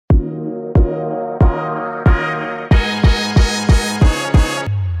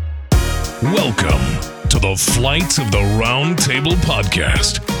Welcome to the Flights of the Round Table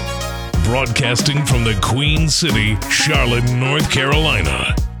Podcast, broadcasting from the Queen City, Charlotte, North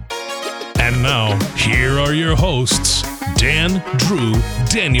Carolina. And now, here are your hosts, Dan, Drew,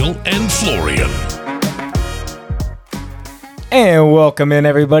 Daniel, and Florian. And welcome in,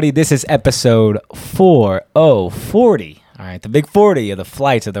 everybody. This is episode 40. All right, the big 40 of the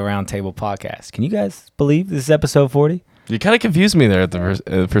Flights of the Round Table Podcast. Can you guys believe this is episode 40? You kind of confused me there at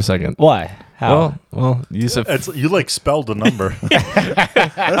the for a second. Why? How? Well, you said You spelled a number.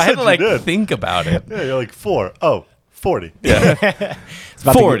 I had to think about it. Yeah, you're like 40. Yeah, It's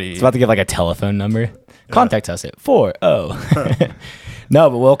about 40. It's about to give like a telephone number. Contact us at 40. No,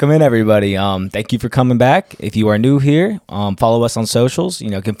 but welcome in, everybody. Thank you for coming back. If you are new here, follow us on socials.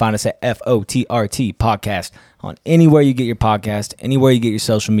 You can find us at FOTRT Podcast on anywhere you get your podcast, anywhere you get your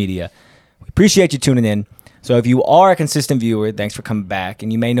social media. We appreciate you tuning in. So if you are a consistent viewer, thanks for coming back.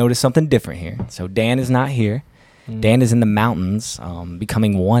 And you may notice something different here. So Dan is not here. Dan is in the mountains,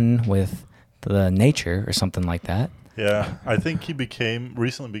 becoming one with the nature or something like that. Yeah, I think he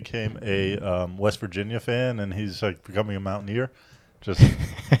recently became a West Virginia fan, and he's like becoming a mountaineer.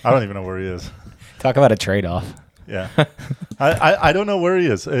 I don't even know where he is. Talk about a trade-off. Yeah, I don't know where he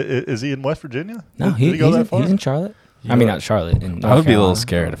is. Is he in West Virginia? No, Did he go that far? he's in Charlotte. I mean, not Charlotte. In I would be a little Carolina.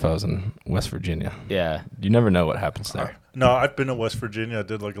 scared if I was in West Virginia. Yeah. You never know what happens there. No, I've been to West Virginia. I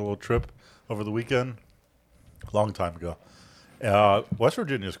did like a little trip over the weekend, a long time ago. West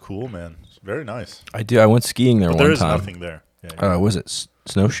Virginia is cool, man. It's very nice. I do. I went skiing there But one there is time. nothing there. Yeah, Was it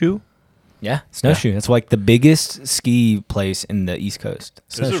snowshoe? Yeah, Snowshoe. That's like the biggest ski place in the East Coast.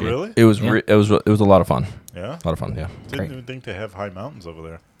 is it Snowshoe. really? It was. Yeah. It was a lot of fun. Yeah. A lot of fun. Yeah. Didn't Great. even think they have high mountains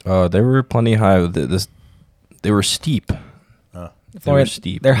over there. They were plenty high. They were steep. They were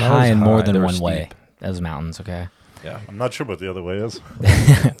steep. They're Not high as in more high, than they were one way. steep. Those mountains, okay? Yeah. I'm not sure what the other way is.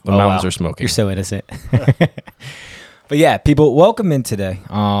 The Oh, mountains wow. are smoking. You're so innocent. But yeah, people, welcome in today.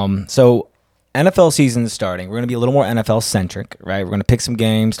 So NFL season is starting. We're going to be a little more NFL centric, right? We're going to pick some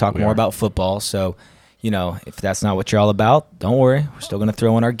games, talk more about football. So, if that's not what you're all about, don't worry. We're still going to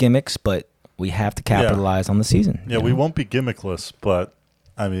throw in our gimmicks, but we have to capitalize on the season. Yeah, we won't be gimmickless, but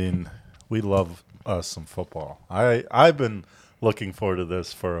I mean, we love us some football. I've been looking forward to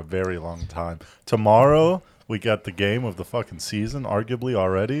this for a very long time. Tomorrow we got the game of the fucking season, arguably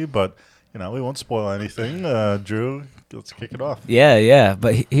already, but we won't spoil anything. Drew, let's kick it off. Yeah.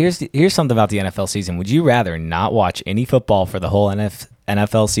 But here's something about the NFL season. Would you rather not watch any football for the whole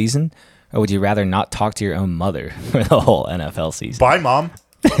NFL season, or would you rather not talk to your own mother for the whole NFL season? Bye, Mom.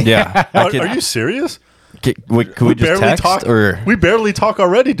 Yeah. Are you serious? Could we just text talk, or? We barely talk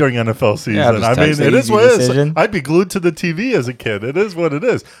already during NFL season. just I mean, text. it is Easy what it is. decision. I'd be glued to the TV as a kid. It is what it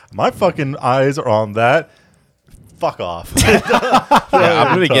is. My fucking eyes are on that. Fuck off. I'm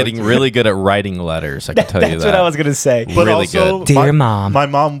gonna be getting really good at writing letters. I can tell you That's that. what I was going to say. But Really also, good. Dear Mom. My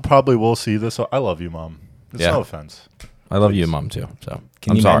mom probably will see this. So I love you, Mom. It's Yeah. no offense. I love you, Mom, too. So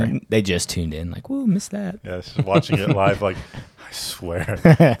Can I'm you sorry. imagine? They just tuned in, like, woo, missed that. Yeah, she's watching it live. Like, I swear,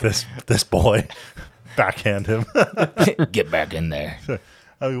 this boy, backhand him. Get back in there.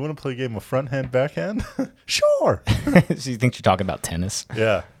 Oh, you want to play a game of front hand, backhand? Sure. So you think you're talking about tennis?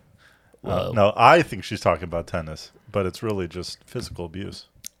 Yeah. Well, no, I think she's talking about tennis, but it's really just physical abuse.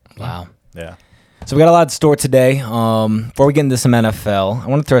 Wow. Yeah. So we got a lot to store today. Before we get into some NFL, I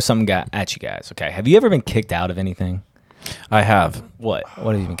want to throw something at you guys. Okay, have you ever been kicked out of anything? I have What?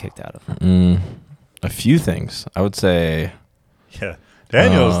 What have you been kicked out of? a few things. I would say Yeah.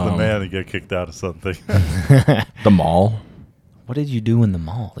 Daniel's the man to get kicked out of something. the mall. What did you do in the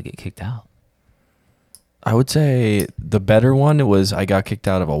mall to get kicked out? I would say the better one was I got kicked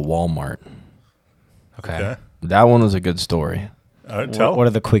out of a Walmart. Okay. That one was a good story. All right, tell. What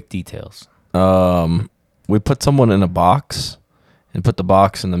are the quick details? We put someone in a box and put the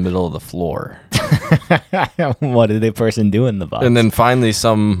box in the middle of the floor. What did the person do in the box? And then finally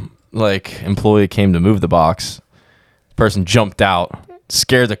some employee came to move the box. Person jumped out,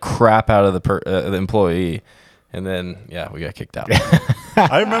 scared the crap out of the employee, and then we got kicked out.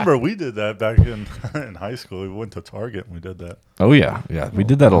 I remember we did that back in high school. We went to Target and we did that. Oh yeah, we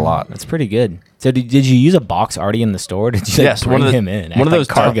did that a lot. That's pretty good. So did you use a box already in the store? Or did you Yes, bring one of him in? one of those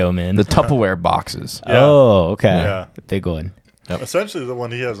cargo men. the Tupperware boxes. Yeah. Oh, okay. Yeah. Big one. Essentially the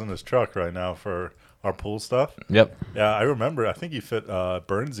one he has in his truck right now for our pool stuff. Yep. Yeah, I remember. I think he fit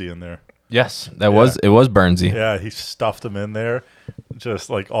Burnsy in there. Yes, it was Burnsy. Yeah, he stuffed him in there. just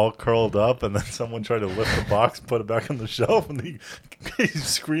like all curled up, and then someone tried to lift the box, put it back on the shelf, and he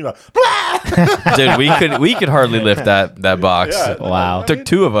screamed out, Dude, we could hardly lift that box. Yeah, Wow. I Took mean-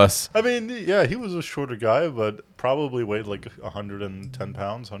 two of us. I mean, yeah, he was a shorter guy, but probably weighed like 110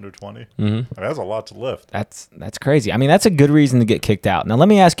 pounds, 120. I mean, that's a lot to lift. That's crazy. I mean, that's a good reason to get kicked out. Now, let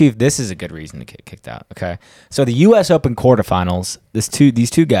me ask you if this is a good reason to get kicked out. Okay, so the U.S. Open quarterfinals. These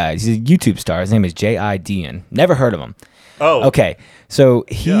two guys. He's a YouTube star. His name is J.I. Dean. Never heard of him. Oh, Okay, so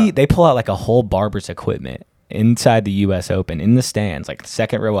Yeah. they pull out like a whole barber's equipment inside the U.S. Open in the stands, like the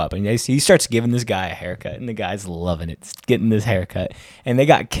second row up, and he starts giving this guy a haircut, and the guy's loving it, getting this haircut, and they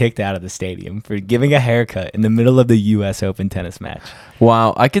got kicked out of the stadium for giving a haircut in the middle of the U.S. Open tennis match.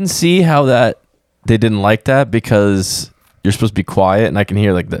 Wow, I can see how that they didn't like that because you're supposed to be quiet, and I can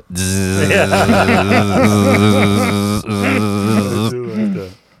hear like the.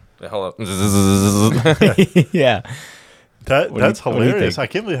 Hold up. Yeah. That's what do you hilarious. think? I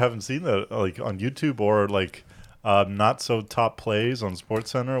can't believe I haven't seen that like on YouTube or like not so top plays on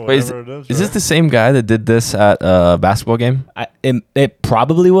SportsCenter or Wait, whatever it is. is this right? the same guy that did this at a basketball game? It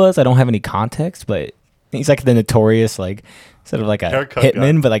probably was. I don't have any context, but he's like the notorious, like, sort of like a Haircut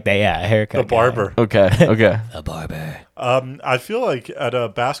hitman, guy. but like a haircut the barber? Okay, okay. A barber. I feel like at a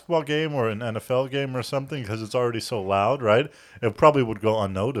basketball game or an NFL game or something, because it's already so loud, right? It probably would go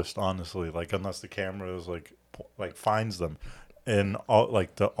unnoticed, honestly. Like unless the camera is like finds them, and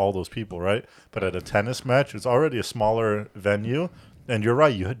all those people, right? But at a tennis match, it's already a smaller venue, and you're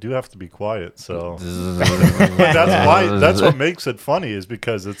right. You do have to be quiet. So but that's what makes it funny is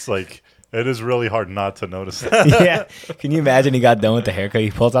because it's like. It is really hard not to notice that. Yeah. Can you imagine he got done with the haircut?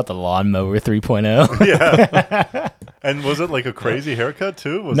 He pulls out the lawnmower 3.0. Yeah. And was it like a crazy haircut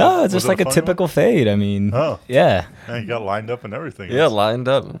too? No, it's just was it like a funny typical fade. I mean, Oh. yeah. one? Yeah, he got lined up and everything. Yeah, It's lined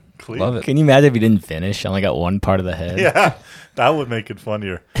up. clean. Love it. Can you imagine if he didn't finish? Only got one part of the head. Yeah, that would make it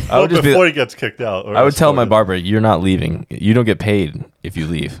funnier. I would just be- before he gets kicked out. Or I would tell my escorted. barber, "You're not leaving. You don't get paid if you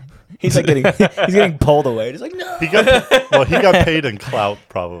leave." He's like he's getting pulled away. He's like, no. He got paid in clout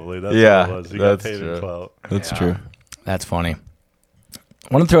probably. That's Yeah, what it was. He got that's paid true. in clout. That's true. That's funny.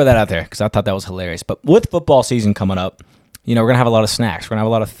 I want to throw that out there because I thought that was hilarious. But with football season coming up, we're going to have a lot of snacks. We're going to have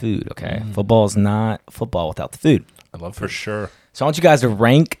a lot of food, okay? Football is not football without the food. I love For sure. So I want you guys to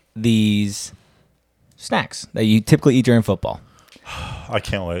rank these snacks that you typically eat during football. I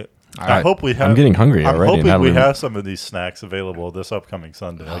can't wait. All I right. hope we have. I'm getting hungry I'm already. hoping Not we even- have some of these snacks available this upcoming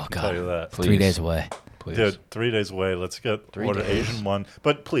Sunday. I can tell you that. Please. 3 days away. Please. Dude, 3 days away. Let's get order days. Asian one.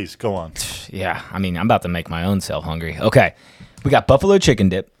 But please go on. Yeah, I mean, I'm about to make my own self hungry. Okay. We got buffalo chicken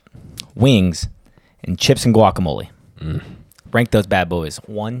dip, wings, and chips and guacamole. Rank those bad boys.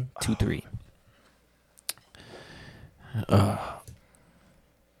 1, 2, 3.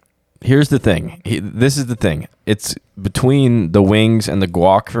 Here's the thing. This is the thing. It's between the wings and the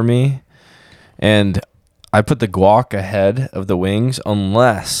guac for me. And I put the guac ahead of the wings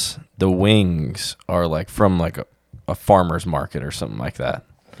unless the wings are like from like a farmer's market or something like that.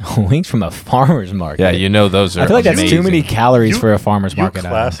 Wings from a farmer's market. Yeah, those are I feel like that's too amazing. many calories You- for a farmer's You market.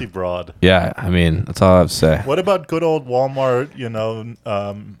 classy broad. Yeah, I mean, that's all I have to say. What about good old Walmart,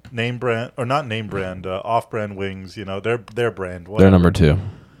 name brand, or not name brand, off-brand wings, their brand. They're whatever. number 2.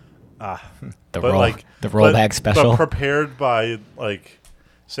 The But roll, like the rollback special. But prepared by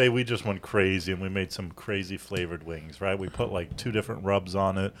say we just went crazy and we made some crazy flavored wings, right? We put like 2 different rubs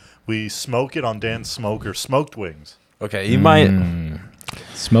on it. We smoke it on Dan's smoker, smoked wings. Okay, you might.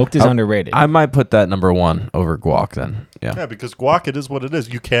 Smoked is underrated. I might put that number 1 over guac then. Yeah. Yeah, because guac, it is what it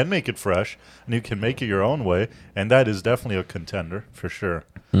is. You can make it fresh and you can make it your own way, and that is definitely a contender for sure.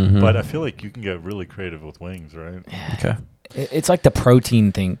 But I feel like you can get really creative with wings, right? Okay. It's like the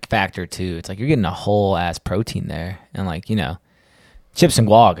protein factor too. It's like you're getting a whole ass protein there, and chips and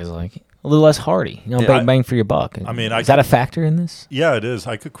guac is like a little less hearty. Bang for your buck. I mean, is that a factor in this? Yeah, it is.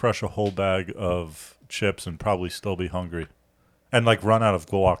 I could crush a whole bag of chips and probably still be hungry, and run out of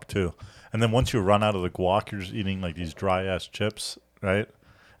guac too. And then once you run out of the guac, you're just eating like these dry ass chips, right?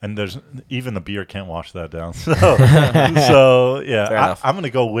 And there's even the beer can't wash that down. So yeah, enough. I'm gonna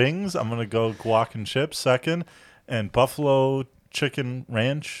go wings. I'm gonna go guac and chips second, and buffalo chicken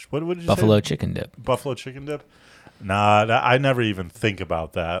ranch. What did you Buffalo say? chicken dip. Buffalo chicken dip. Nah, I never even think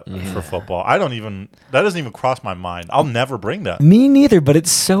about that for football. That doesn't even cross my mind. I'll never bring that. Me neither, but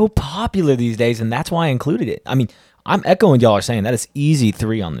it's so popular these days, and that's why I included it. I mean, I'm echoing y'all are saying that is easy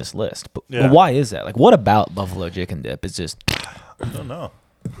 3 on this list. But Yeah. why is that? What about buffalo chicken dip? It's just I don't know.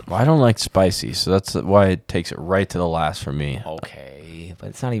 Well, I don't like spicy, so that's why it takes it right to the last for me. okay, but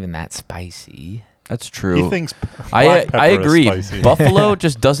it's not even that spicy. That's true. He thinks I black pepper is agree. spicy. Buffalo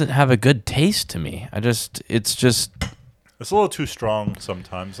just doesn't have a good taste to me. It's just It's a little too strong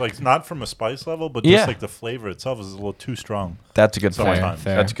sometimes. Like, not from a spice level, but Yeah. just like the flavor itself is a little too strong. That's a good point. Sometimes.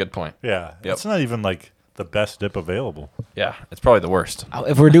 Fair. That's a good point. Yeah. Yep. It's not even like the best dip available. Yeah, it's probably the worst.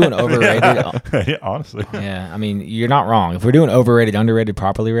 If we're doing overrated, Yeah, honestly. yeah, I mean, you're not wrong. If we're doing overrated, underrated,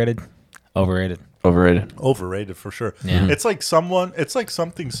 properly rated, overrated. Overrated. Overrated for sure. Yeah. It's like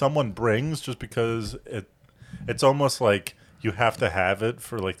something someone brings just because it's almost like you have to have it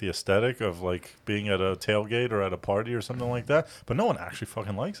for like the aesthetic of like being at a tailgate or at a party or something like that. But no one actually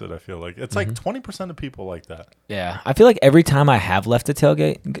fucking likes it, I feel like. It's like 20% of people like that. Yeah, I feel like every time I have left a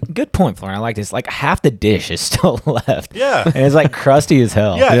tailgate, good point, Florian. I like this. Like half the dish is still left. Yeah. and it's like crusty as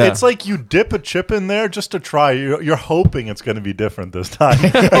hell. Yeah, Yeah. it's like you dip a chip in there just to try. You're hoping it's going to be different this time.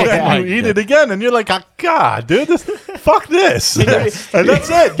 And then you eat it again, and you're like, oh, God, dude, fuck this. And that's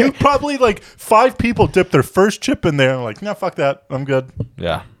it. You probably, like, 5 people dip their first chip in there and like, nah, fuck that. I'm good.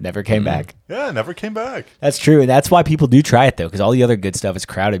 Yeah. Never came back. Yeah, never came back. That's true, and that's why people do try it though, because all the other good stuff is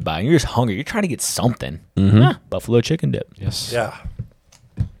crowded by, and you're just hungry. You're trying to get something. Buffalo chicken dip. Yes. Yeah.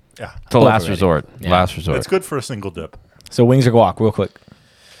 Yeah. The last Overrated. resort. Yeah. Last resort. It's good for a single dip. So wings or guac, real quick.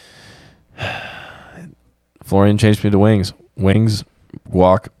 Florian changed me to wings. Wings,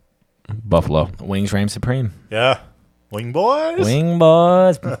 guac, buffalo. Wings reign supreme. Yeah. Wing boys. Wing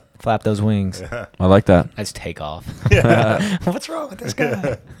boys, flap those wings. I like that. That's takeoff. What's wrong with this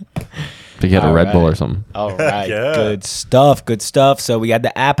guy? If you get a All Red Bull right. or something. All right, Yeah. good stuff, good stuff. So we got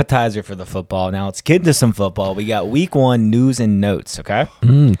the appetizer for the football. Now let's get into some football. We got week 1 news and notes, okay?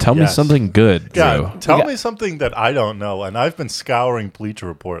 Tell me Yes. something good, Drew. Yeah, tell got- me something that I don't know. And I've been scouring Bleacher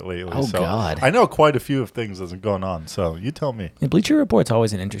Report lately. Oh, so God. I know quite a few of things that's going on. So you tell me. And Bleacher Report's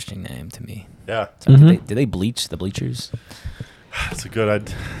always an interesting name to me. Yeah, So did they bleach the bleachers? it's a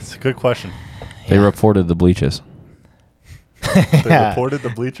good question. They reported the bleaches. They reported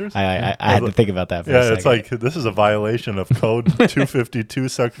the bleachers. I had to think about that for a Yeah, second. it's like this is a violation of Code 252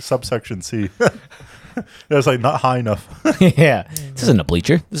 subsection C. It's like not high enough. yeah, this isn't a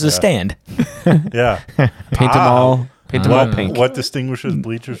bleacher. This is a stand. Yeah. Paint them all. Paint them all pink. What distinguishes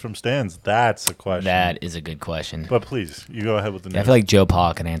bleachers from stands? That's a question. That is a good question. But please, you go ahead with the news. I feel like Joe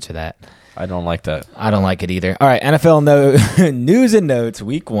Pa can answer that. I don't like that. I don't like it either. All right, NFL news and notes.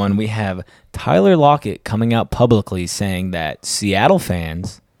 Week 1, we have Tyler Lockett coming out publicly saying that Seattle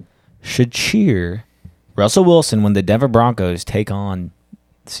fans should cheer Russell Wilson when the Denver Broncos take on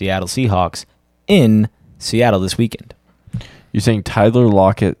Seattle Seahawks in Seattle this weekend. You're saying Tyler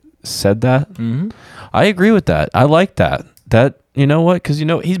Lockett said that? Mm-hmm. I agree with that. I like that. That, you know what? Because,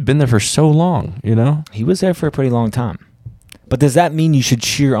 he's been there for so long, He was there for a pretty long time. But does that mean you should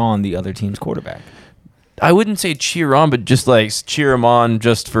cheer on the other team's quarterback? I wouldn't say cheer on, but just like cheer him on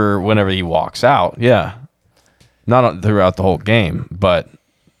just for whenever he walks out. Yeah. Not throughout the whole game, but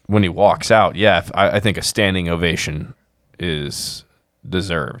when he walks out, yeah, I think a standing ovation is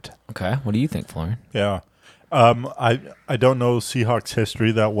deserved. Okay, what do you think, Florian? Yeah. I don't know Seahawks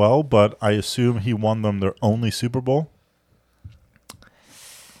history that well, but I assume he won them their only Super Bowl.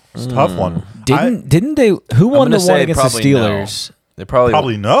 It's a tough one. Didn't they? Who won gonna the one say against the probably no. Steelers? They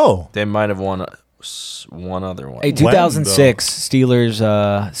probably no. They might have won one other one. Hey, 2006 Steelers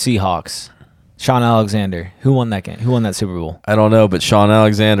Seahawks. Sean Alexander. Who won that game? Who won that Super Bowl? I don't know, but Sean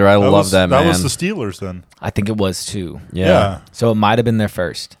Alexander, I love that man. That was the Steelers then. I think it was too. Yeah. So it might have been their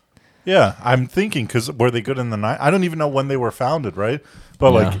first. Yeah, I'm thinking because were they good in the night? I don't even know when they were founded, right?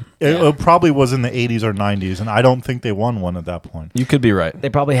 But it probably was in the 80s or 90s, and I don't think they won one at that point. You could be right. They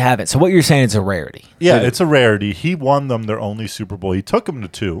probably have it. So what you're saying is a rarity. Yeah, it's a rarity. He won them their only Super Bowl. He took them to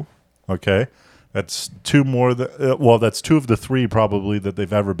 2. Okay, that's 2 more. That's 2 of the 3 probably that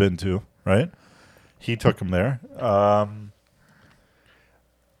they've ever been to. Right? He took them there. And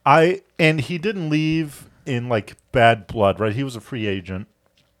he didn't leave in like bad blood, right? He was a free agent.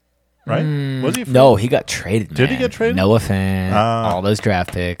 Right? Was he? No, he got traded. Did he man. get traded? Noah Fant, all those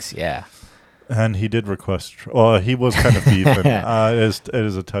draft picks. Yeah. And he did request. Well, he was kind of beefing. It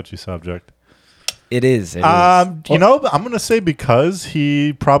is a touchy subject. It is. I'm going to say because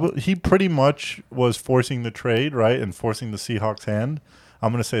he pretty much was forcing the trade, right, and forcing the Seahawks' hand.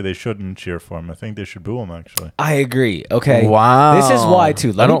 I'm going to say they shouldn't cheer for him. I think they should boo him, actually. I agree. Okay. Wow. This is why,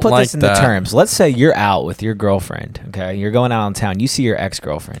 too. Let I me don't put like this in that. the terms. Let's say you're out with your girlfriend, okay? You're going out in town. You see your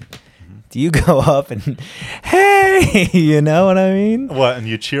ex-girlfriend. Do you go up and, hey, you know what I mean? What, and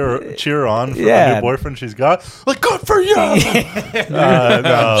you cheer on for the Yeah. new boyfriend she's got? Like, good for you! No.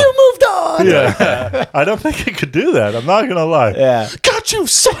 You moved on. Yeah. I don't think I could do that. I'm not going to lie. Yeah. Got you,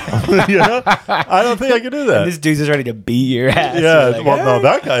 son! You know? I don't think I could do that. This dude's just ready to beat your ass. Yeah, You're like, well, "Hey." no,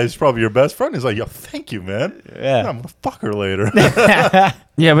 that guy is probably your best friend. He's like, yo, thank you, man. Yeah. I'm going to fuck her later.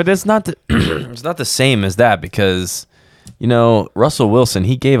 Yeah, but it's not the it's not the same as that because You know, Russell Wilson,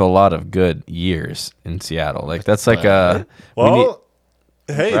 he gave a lot of good years in Seattle. Like that's like a Well,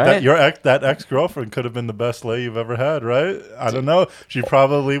 hey, Right? that ex-girlfriend could have been the best lay you've ever had, right? I don't know. She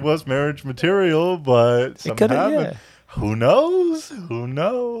probably was marriage material, but something coulda, happened. yeah. Who knows? Who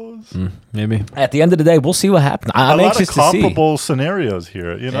knows? maybe. At the end of the day, we'll see what happens. I'm a lot anxious of to see. comparable scenarios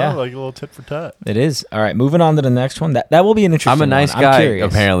here, Yeah. like a little tit for tat. It is. All right, moving on to the next one. That will be an interesting I'm a nice one. guy, I'm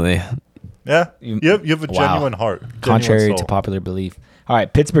curious. apparently. Yeah, you have a Wow. genuine heart, Contrary genuine to soul. popular belief. All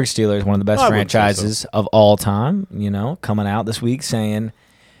right, Pittsburgh Steelers, one of the best I wouldn't say franchises of all time, coming out this week saying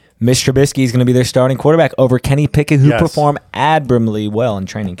Mitch Trubisky is going to be their starting quarterback over Kenny Pickett, who Yes. performed admirably well in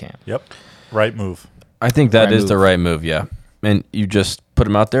training camp. Yep, right move. I think that Right is the move. right move, yeah. And you just put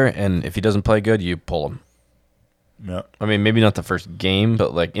him out there, and if he doesn't play good, you pull him. Yeah. I mean, maybe not the first game,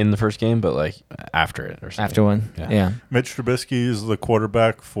 but like in the first game, but like after it or something. After one, Yeah. yeah. Mitch Trubisky is the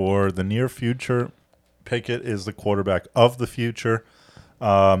quarterback for the near future. Pickett is the quarterback of the future.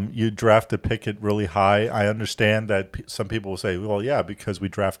 You drafted Pickett really high. I understand that some people will say, well, yeah, because we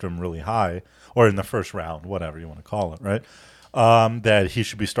drafted him really high or in the first round, whatever you want to call it, right? That he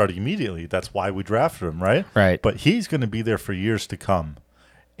should be starting immediately. That's why we drafted him, right? Right. But he's going to be there for years to come.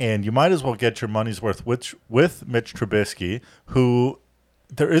 And you might as well get your money's worth with Mitch Trubisky, who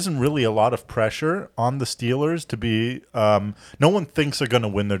there isn't really a lot of pressure on the Steelers to be no one thinks they're going to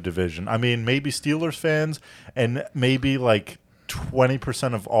win their division. I mean, maybe Steelers fans and maybe like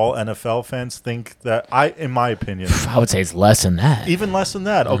 20% of all NFL fans think that, in my opinion, I would say it's less than that. even less than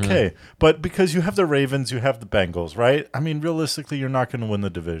that. Okay. But because you have the Ravens, you have the Bengals, right? I mean, realistically, you're not going to win the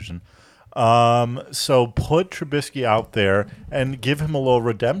division. So put Trubisky out there and give him a little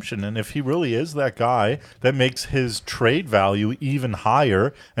redemption. And if he really is that guy, that makes his trade value even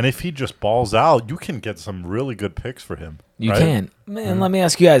higher. And if he just balls out, you can get some really good picks for him. You right? can. Man, let me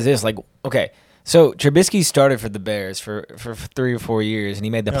ask you guys this. Like, okay, so Trubisky started for the Bears for 3 or 4 years, and he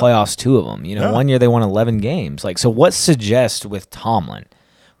made the playoffs 2 of them. Yeah. 1 year they won 11 games. Like, so what suggests with Tomlin,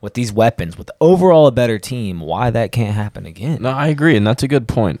 with these weapons, with overall a better team, why that can't happen again? No, I agree, and that's a good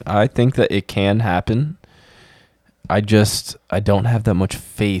point. I think that it can happen. I don't have that much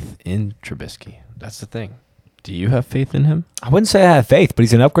faith in Trubisky. That's the thing. Do you have faith in him? I wouldn't say I have faith, but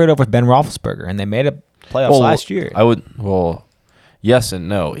he's an upgrade over Ben Roethlisberger, and they made a playoffs last year. I would. Well, yes and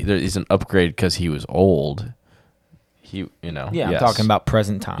no. He's an upgrade because he was old. Yeah, yes. I'm talking about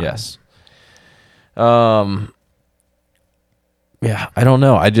present time. Yes. Yeah, I don't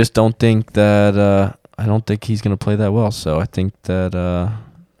know. I just don't think that. I don't think he's going to play that well. So I think that.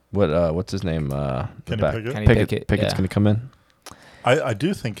 What's his name? Kenny Pickett? Kenny Pickett's Pickett, yeah. going to come in. I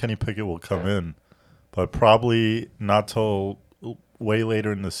do think Kenny Pickett will come in, but probably not till way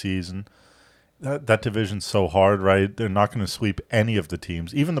later in the season. That division's so hard, right? They're not going to sweep any of the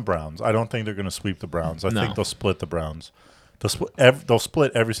teams, even the Browns. I don't think they're going to sweep the Browns. I No. think they'll split the Browns. They'll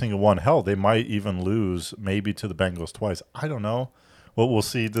split every single one. Hell, they might even lose maybe to the Bengals twice. I don't know. Well, we'll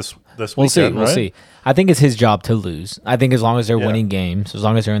see this We'll see. weekend, We'll right? see. I think it's his job to lose. I think as long as they're Yeah. winning games, as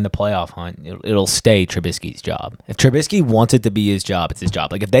long as they're in the playoff hunt, it'll stay Trubisky's job. If Trubisky wants it to be his job, it's his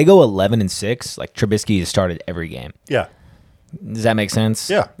job. Like if they go 11-6, like Trubisky has started every game. Yeah, Does that make sense?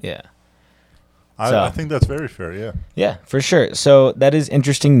 Yeah. Yeah. I, So- I think that's very fair. Yeah. Yeah, for sure. So that is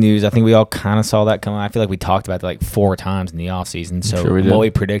interesting news. I think we all kind of saw that coming. I feel like we talked about it like 4 times in the offseason. So Sure we did. what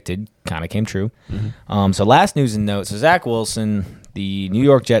we predicted kind of came true. So last news and notes. So Zach Wilson, the New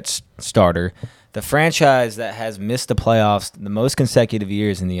York Jets starter, the franchise that has missed the playoffs the most consecutive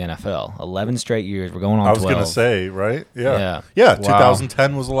years in the NFL. 11 straight years. We're going on 12. I was going to say, right? Yeah. Yeah. Wow.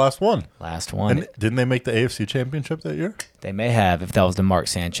 2010 was the last one. Last one. And didn't they make the AFC Championship that year? They may have if that was the Mark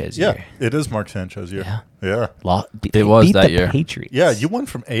Sanchez Yeah, year. it is Mark Sanchez year. Yeah. Yeah. It was beat that the year. Patriots. Yeah, you went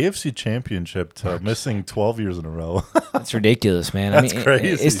from AFC Championship to missing 12 years in a row. That's ridiculous, man. That's I mean,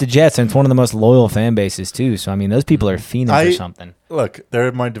 crazy. It's the Jets, and it's one of the most loyal fan bases too. So I mean, those people are fiending for something. Look, they're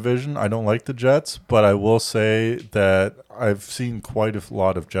in my division. I don't like the Jets, but I will say that I've seen quite a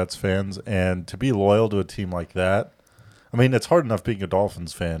lot of Jets fans, and to be loyal to a team like that, I mean, it's hard enough being a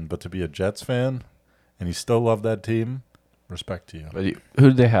Dolphins fan, but to be a Jets fan and you still love that team, respect to you. But who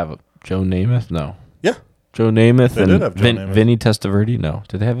did they have? Joe Namath? No. Yeah. Joe Namath They and did have Joe Namath. Vinny Testaverde? No.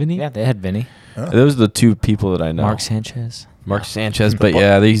 Did they have Vinny? Yeah, they had Vinny, Those are the 2 people that I know. Mark Sanchez. Mark Sanchez, The but butt-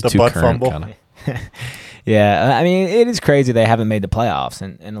 yeah, these the 2 butt current fumble. kind of. Yeah, I mean, it is crazy they haven't made the playoffs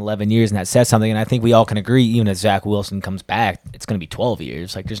in 11 years, and that says something. And I think we all can agree, even if Zach Wilson comes back, it's going to be 12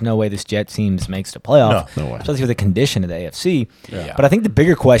 years. Like, there's no way this Jet team makes the playoff, No way. especially with the condition of the AFC. Yeah. But I think the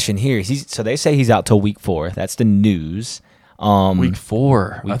bigger question here is, so they say he's out till week 4. That's the news. Week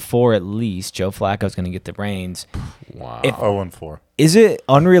 4. Week 4 at least. Joe Flacco's going to get the reins. Wow. 0-4. Is it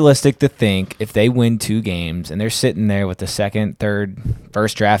unrealistic to think if they win 2 games and they're sitting there with the second, third,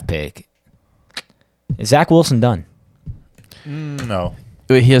 first draft pick, is Zach Wilson done? No.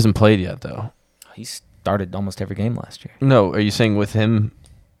 Wait, he hasn't played yet, though. He started almost every game last year. No, are you saying with him?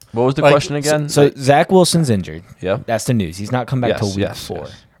 What was the Like, question again? So Zach Wilson's injured. yeah. That's the news. He's not come back Yes, till week yes, 4,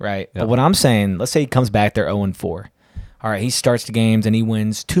 yes. right? Yeah. But what I'm saying, let's say he comes back, they're 0-4. All right, he starts the games and he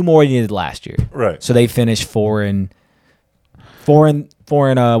wins 2 more than he did last year. Right. So they finish 4 and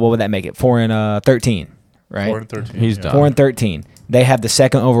what would that make it? 4 and 13, right? 4-13. He's yeah. done. 4 and 13. They have the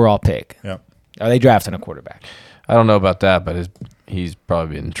second overall pick. Yeah. Are they drafting a quarterback? I don't know about that, but he's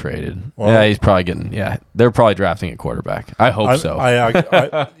probably being traded. Well- yeah, he's probably getting. Yeah, they're probably drafting a quarterback. I hope so.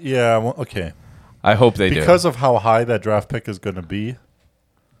 Yeah. Well, okay. I hope they do. Because of how high that draft pick is going to be,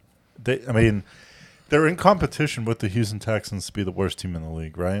 they're in competition with the Houston Texans to be the worst team in the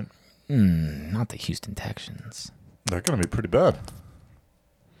league, right? Not the Houston Texans. They're going to be pretty bad.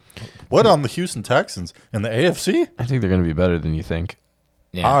 What on the Houston Texans in the AFC? I think they're going to be better than you think.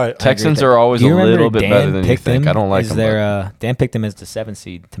 Yeah. I agree Texans with that. are always Do a you remember little bit Dan better than you picked think. them I don't like as them. their, Dan picked them as the 7th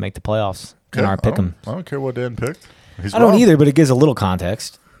seed to make the playoffs in our pick 'em. I don't care what Dan picked. He's I don't wrong. either, but it gives a little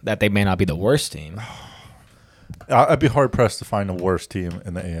context that they may not be the worst team. I'd be hard pressed to find a worse team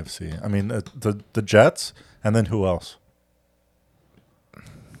in the AFC. I mean, the Jets, and then who else?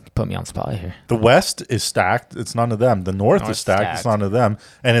 Put me on the spot here. The West is stacked. It's none of them. The North is North's stacked. It's stacked. none of them.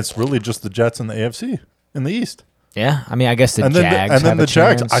 And it's really just the Jets and the AFC in the East. Yeah, I mean, I guess the and then Jags have the a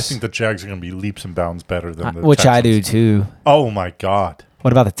Jags. chance. I think the Jags are going to be leaps and bounds better than the which I do Texans. too. Oh my God!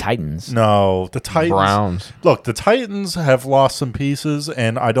 What about the Titans? No, the Titans. Browns. Look, the Titans have lost some pieces,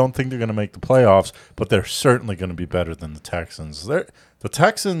 and I don't think they're going to make the playoffs. But they're certainly going to be better than the Texans. The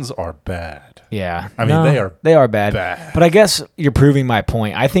Texans are bad. Yeah, I mean, they are bad. bad. But I guess you're proving my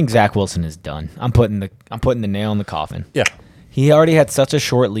point. I think Zach Wilson is done. I'm putting the nail in the coffin. Yeah, He already had such a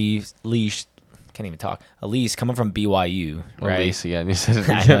short leash. Can't even talk. A lease coming from BYU, right? Release again. You said it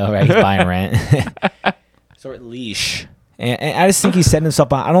I again. know, right? He's buying rent. Short leash, and I just think he's setting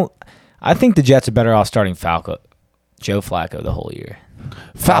himself up. I think the Jets are better off starting Joe Flacco the whole year.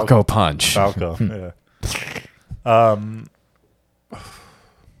 Falco punch. Falco. Yeah.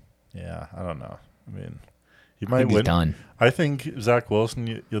 Yeah, I don't know. I mean, he I might think he's win. done. I think Zach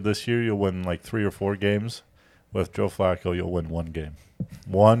Wilson, this year you'll win like 3 or 4 games. With Joe Flacco, you'll win 1 game.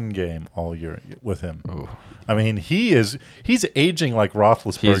 1 game all year with him. Ooh. I mean, he's aging like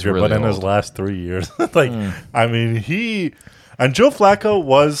Roethlisberger, He's really but in his old. last 3 years. I mean, and Joe Flacco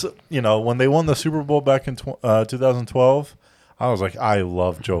was, when they won the Super Bowl back in 2012, I was like, I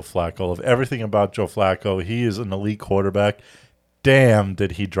love Joe Flacco. I love everything about Joe Flacco. He is an elite quarterback. Damn,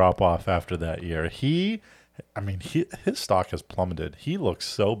 did he drop off after that year? His stock has plummeted. He looks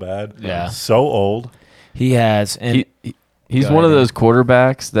so bad. Yeah. So old. He has, and He's Go one of ahead. those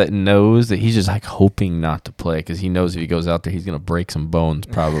quarterbacks that knows that he's just like hoping not to play because he knows if he goes out there, he's going to break some bones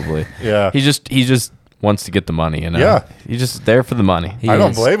probably. Yeah. He just wants to get the money. Yeah. He's just there for the money. he I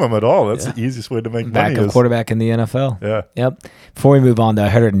don't is blame him at all. That's the easiest way to make money. backup is- quarterback in the NFL. Yeah. Yep. Before we move on, though, I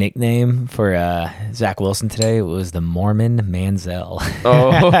heard a nickname for Zach Wilson today. It was the Mormon Manziel.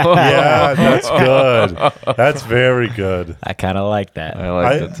 Oh, Yeah, that's good. That's very good. I kind of like that. I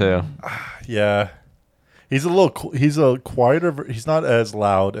like it too. Yeah. He's a quieter. He's not as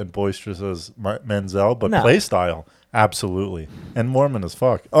loud and boisterous as Manziel, but No. play style, absolutely. And Mormon as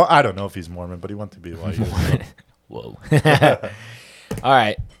fuck. Oh, I don't know if he's Mormon, but he went to BYU. Whoa. All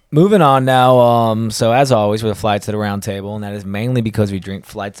right. Moving on now. So as always, with the flights to the round table, and that is mainly because we drink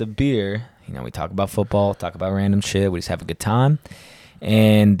flights of beer. We talk about football, talk about random shit. We just have a good time.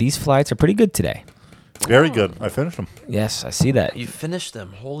 And these flights are pretty good today. Very good. I finished him. Yes, I see that. You finished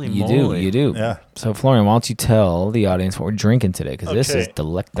them. Holy You moly. do. Yeah. So, Florian, why don't you tell the audience what we're drinking today? Because this is Okay.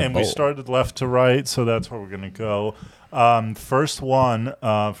 delectable. And we started left to right, so that's where we're going to go. First one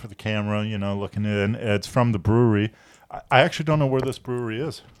for the camera, looking in. It's from the brewery. I actually don't know where this brewery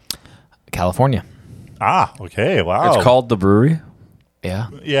is. California. Ah, okay. Wow. It's called The Brewery? Yeah.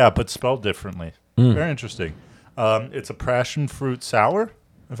 Yeah, but spelled differently. Very interesting. It's a passion fruit sour,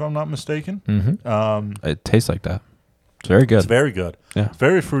 if I'm not mistaken. It tastes like that. It's very good. It's very good. Yeah. It's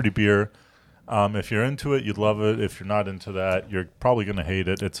very fruity beer. If you're into it, you'd love it. If you're not into that, you're probably going to hate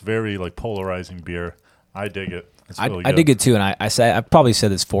it. It's very polarizing beer. I dig it. It's really I good. dig it too, and I've probably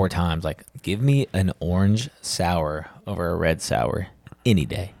said this 4 times. Like, give me an orange sour over a red sour any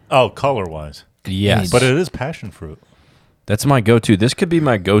day. Oh, color-wise. Yes. But it is passion fruit. That's my go-to. This could be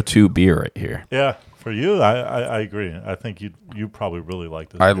my go-to beer right here. Yeah. For you, I agree. I think you probably really like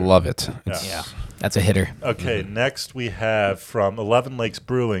this. I beer. love it. Yeah, that's a hitter. Okay, next we have from 11 Lakes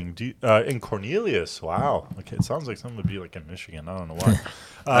Brewing in Cornelius. Wow. Okay, it sounds like something would be like in Michigan. I don't know why.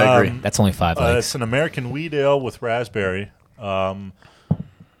 I agree. That's only 5 lakes. It's an American wheat ale with raspberry.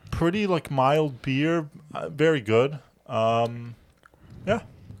 Pretty like mild beer, very good. Yeah,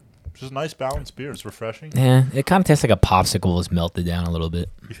 just a nice balanced beer. It's refreshing. Yeah, it kind of tastes like a popsicle is melted down a little bit.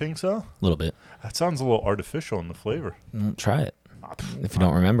 You think so? A little bit. That sounds a little artificial in the flavor. Try it. If you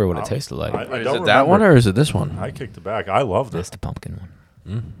don't remember what it tasted like. I Is don't it that one remember. or is it this one? I kicked it back. I loved That's it. the pumpkin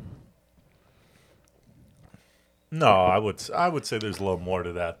one. No, I would say there's a little more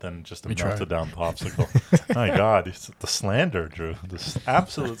to that than just a try melted it. down popsicle. My God, it's the slander, Drew. The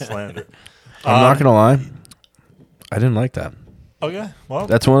absolute slander. I'm not gonna lie. I didn't like that. Okay, well,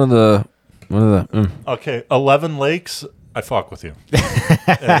 That's one of the. okay. 11 Lakes. I fuck with you.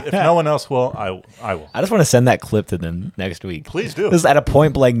 If no one else will, I will. I just want to send that clip to them next week. Please do. This is at a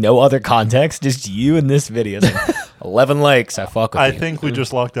point blank, no other context, just you in this video. It's like, 11 lakes. I fuck with I you. think we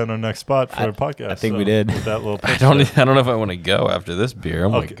just locked down our next spot for our podcast. I think we did. With that little I pitch don't there. know if I want to go after this beer. Oh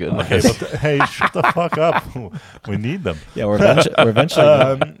my Okay, goodness. okay, but hey, shut the fuck up. We need them. Yeah, we're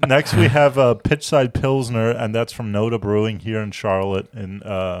eventually Next, we have Pitchside Pilsner, and that's from Noda Brewing here in Charlotte. And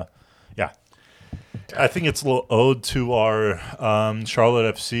yeah, I think it's a little ode to our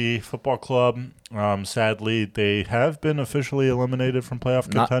Charlotte FC football club. Sadly, they have been officially eliminated from playoff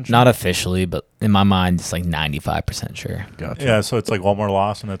contention. not officially, but in my mind, it's like 95% sure. Gotcha. Yeah, so it's like one more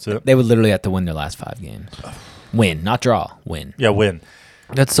loss, and that's it. They would literally have to win their last 5 games. Win, not draw. Win. Yeah, win.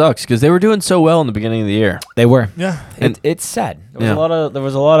 That sucks because they were doing so well in the beginning of the year. They were. Yeah, It's sad. There was Yeah. there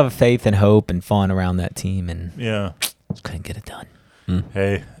was a lot of faith and hope and fun around that team, and yeah. just couldn't get it done.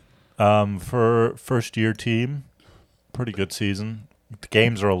 Hey, for first-year team, pretty good season. The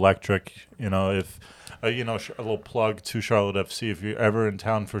games are electric. You know, if a little plug to Charlotte FC. If you're ever in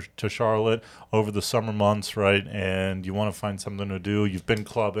town to Charlotte over the summer months, right, and you want to find something to do, you've been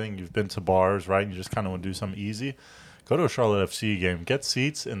clubbing, you've been to bars, right, and you just kind of want to do something easy, go to a Charlotte FC game. Get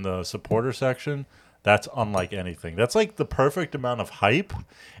seats in the supporter section. That's unlike anything. That's like the perfect amount of hype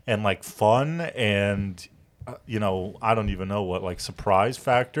and like fun and I don't even know what, like, surprise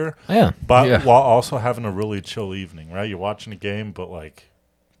factor. Yeah. But Yeah. while also having a really chill evening, right? You're watching a game, but like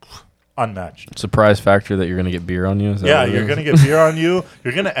unmatched. Surprise factor that you're going to get beer on you. Is that Yeah, what it you're is? gonna get beer on you.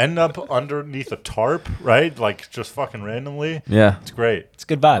 You're gonna end up underneath a tarp, right? Like just fucking randomly. Yeah. It's great, It's a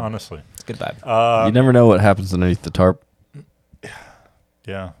good vibe. honestly. It's a good vibe. You never know what happens underneath the tarp,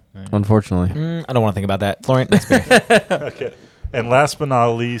 Yeah. unfortunately. I don't want to think about that. Florian, next beer. Okay. And last but not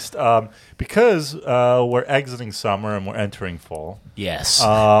least, because we're exiting summer and we're entering fall, Yes.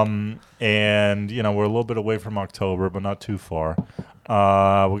 and we're a little bit away from October, but not too far.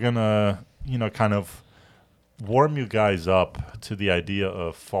 We're gonna, kind of warm you guys up to the idea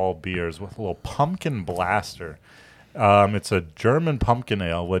of fall beers with a little pumpkin blaster. It's a German pumpkin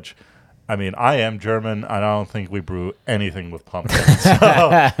ale, which, I mean, I am German. I don't think we brew anything with pumpkin.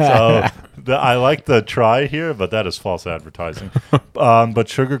 I like the try here, but that is false advertising. But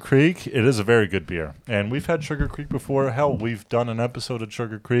Sugar Creek, it is a very good beer. And we've had Sugar Creek before. Hell, we've done an episode of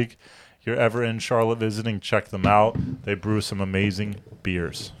Sugar Creek. If you're ever in Charlotte visiting, check them out. They brew some amazing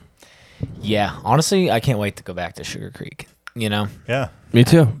beers. Yeah. Honestly, I can't wait to go back to Sugar Creek. Yeah. Me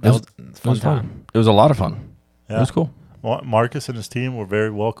too. That was It a fun was time. fun. It was a lot of fun. Yeah. It was cool. Marcus and his team were very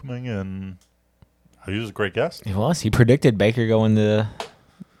welcoming, and he was a great guest. He was. He predicted Baker going to the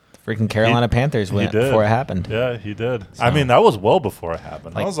freaking Carolina Panthers he did. before it happened. Yeah, he did. So- I mean, that was well before it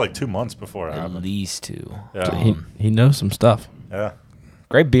happened. Like- That was like 2 months before it At happened. least 2. Yeah. He knows some stuff. Yeah.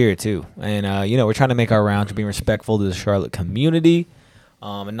 Great beer too, and we're trying to make our rounds. We're being respectful to the Charlotte community,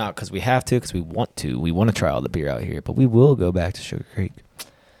 and not because we have to, because we want to. We want to try all the beer out here, but we will go back to Sugar Creek.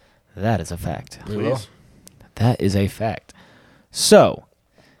 That is a fact. Please. That is a fact. So,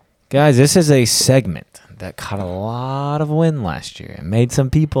 guys, this is a segment that caught a lot of wind last year and made some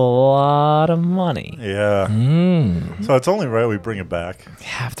people a lot of money. Yeah. Mm. So it's only right we bring it back. We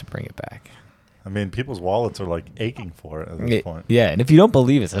have to bring it back. I mean, people's wallets are like aching for it at this point. Yeah, and if you don't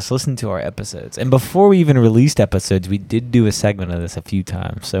believe us, just listen to our episodes. And before we even released episodes, we did do a segment of this a few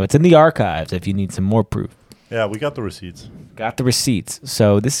times. So it's in the archives if you need some more proof. Yeah, we got the receipts. Got the receipts.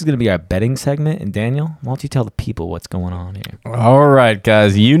 So this is going to be our betting segment. And Daniel, why don't you tell the people what's going on here? All right,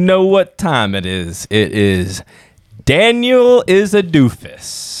 guys. You know what time it is. It is Daniel is a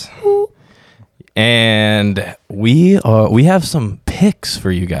doofus. And we have some picks for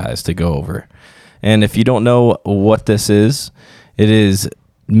you guys to go over. And if you don't know what this is, it is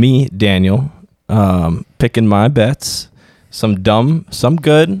me, Daniel, picking my bets. Some dumb, some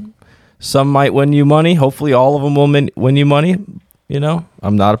good, Some might win you money. Hopefully, all of them will win you money. You know,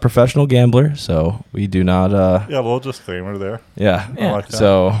 I'm not a professional gambler, so we do not. Yeah, a little disclaimer there. Yeah. Yeah. like that.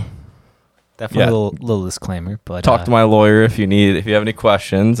 So Definitely Yeah. a little disclaimer, but talk to my lawyer if you have any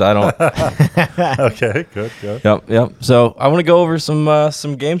questions. I don't. Okay, good. Yep. So I want to go over some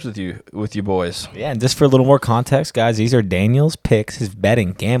games with you boys. yeah, and just for a little more context, guys, these are Daniel's picks, his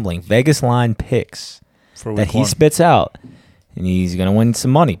betting, gambling, Vegas line picks For that week he one. spits out, and he's gonna win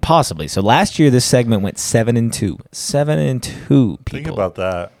some money, possibly. So last year, this segment went 7-2, 7-2. People, Think about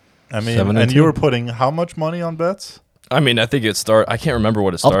that. I mean, 7 and and 2. you were putting how much money on bets? I mean, I think I can't remember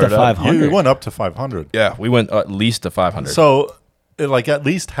what it Up to started at. 500. You went up to 500. Yeah, we went at least to 500. So, like at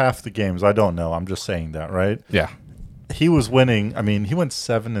least half the games. I don't know. I'm just saying that, right? yeah. He was winning. I mean, he went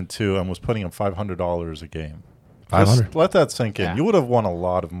 7-2 and was putting in $500 a game. 500. Just let that sink in. Yeah. You would have won a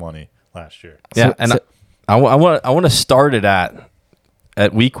lot of money last year. Yeah, So- and so- I want to start it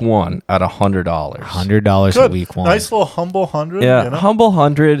at week 1 at $100. $100 a Good. week one. Nice little humble 100. Yeah, You know? humble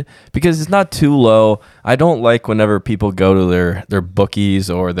 100 because it's not too low. I don't like whenever people go to their bookies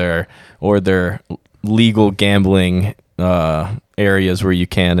or their legal gambling areas where you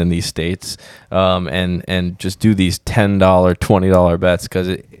can in these states, and just do these $10, $20 bets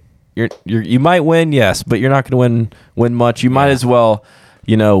because you might win, yes, but you're not going to win much. You might as well,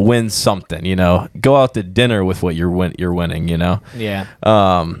 win something. Go out to dinner with what you're winning. Yeah.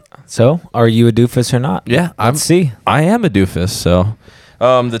 Um, So, are you a doofus or not? yeah, Let's see. I am a doofus, so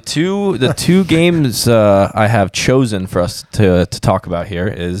the two games I have chosen for us to talk about here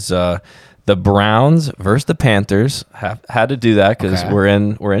is the Browns versus the Panthers. Had to do that because Okay.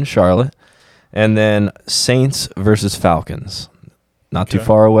 we're in Charlotte, and then Saints versus Falcons. Not too Okay.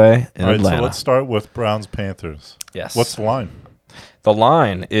 far away in All right, Atlanta. so let's start with Browns Panthers. Yes. What's the line? The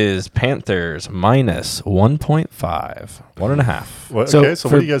line is Panthers minus 1.5, 1.5. What, So okay, so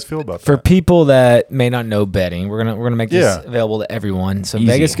for- what do you guys feel about For that? people that may not know betting, we're gonna make this Yeah. available to everyone. So Easy.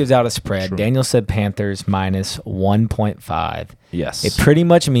 Vegas gives out a spread. Sure. Daniel said Panthers minus 1.5. Yes. It pretty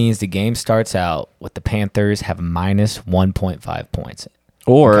much means the game starts out with the Panthers have minus 1.5 points.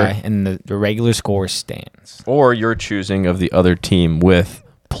 or Okay, and the regular score stands. or you're choosing of the other team with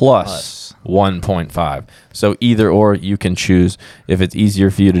plus 1.5. So either or you can choose if it's easier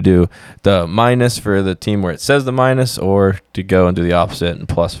for you to do the minus for the team where it says the minus or to go and do the opposite and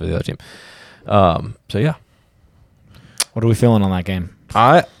plus for the other team. So yeah, What are we feeling on that game?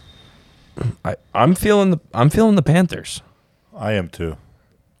 I'm feeling the Panthers. I am too.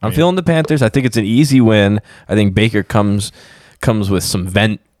 I'm feeling the Panthers. I think it's an easy win. I think Baker comes with some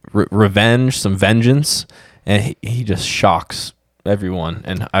revenge, some vengeance, and he just shocks everyone.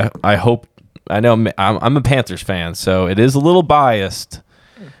 And I hope. I know I'm a Panthers fan, so it is a little biased,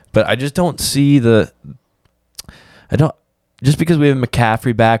 but I just don't see just because we have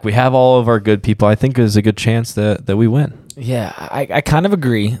McCaffrey back, we have all of our good people. I think there's a good chance that we win. Yeah, I kind of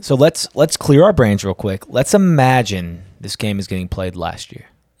agree. So let's clear our brains real quick. Let's imagine this game is getting played last year.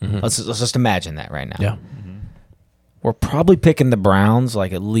 Let's just imagine that right now. Yeah. We're probably picking the Browns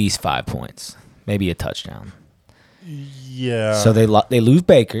like at least 5 points, maybe a touchdown. Yeah. So they lose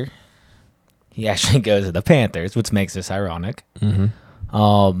Baker. He actually goes to the Panthers, which makes this ironic.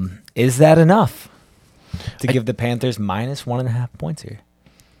 Is that enough to give the Panthers minus 1.5 points here?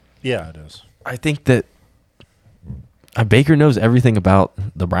 yeah, it is. I think that Baker knows everything about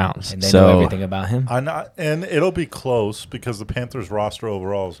the Browns, And they so know everything about him. And it'll be close because the Panthers roster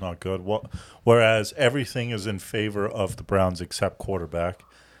overall is not good. Whereas everything is in favor of the Browns except quarterback.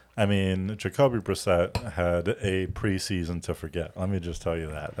 I mean, Jacoby Brissett had a preseason to forget. Let me just tell you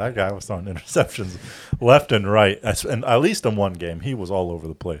that. That guy was throwing interceptions left and right. And at least in one game, he was all over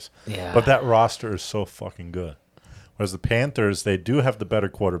the place. Yeah. But that roster is so fucking good. Whereas the Panthers, they do have the better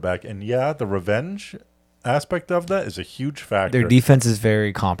quarterback. And yeah, the revenge aspect of that is a huge factor. Their defense is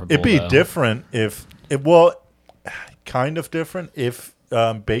very comparable. It'd be though. different kind of different if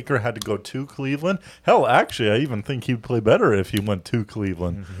Baker had to go to Cleveland. Hell, actually, I even think he'd play better if he went to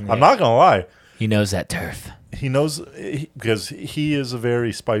Cleveland. I'm not going to lie. He knows that turf. He knows because he is a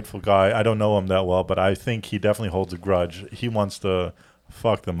very spiteful guy. I don't know him that well, but I think he definitely holds a grudge. He wants to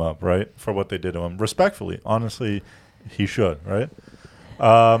fuck them up, right, for what they did to him. Respectfully. Honestly, he should, right?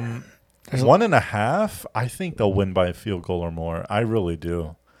 1.5, I think they'll win by a field goal or more. I really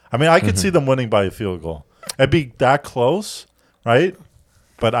do. I mean, I could see them winning by a field goal. It'd be that close, right?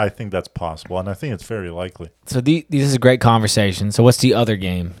 But I think that's possible, and I think it's very likely. So this is a great conversation. So what's the other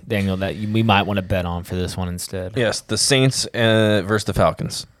game, Daniel, that we might want to bet on for this one instead? yes, the Saints versus the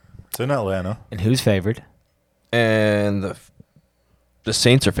Falcons, It's in Atlanta. And who's favored? and the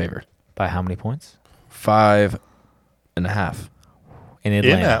Saints are favored By how many points? 5.5. in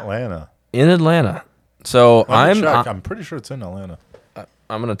Atlanta. In Atlanta. So I'm pretty sure it's in Atlanta.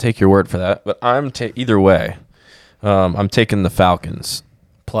 I'm going to take your word for that, but either way. I'm taking the Falcons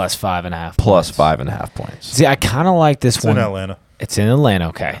plus 5.5. Plus 5.5 points. See, I kind of like this one. It's in Atlanta. It's in Atlanta.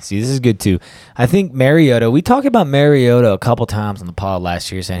 Okay. See, this is good too. I think Mariota, we talked about Mariota a couple times on the pod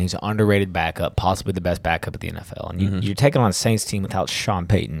last year, saying he's an underrated backup, possibly the best backup of the NFL. And you're taking on a Saints team without Sean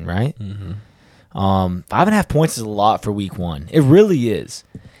Payton, right? 5.5 points is a lot for week 1. It really is.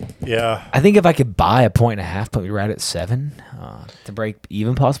 Yeah. I think if I could buy 1.5, put me right at 7 to break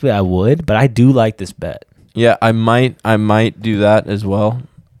even, possibly I would. But I do like this bet. Yeah, I might do that as well.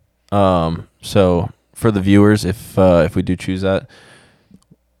 So for the viewers, if we do choose that,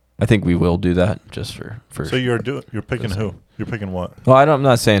 I think we will do that just for. So you're picking who? You're picking what? Well, I'm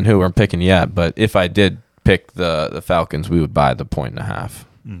not saying who I'm picking yet, but if I did pick the Falcons, we would buy the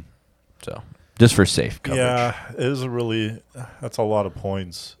 1.5. So just for safe coverage. Yeah, it is that's a lot of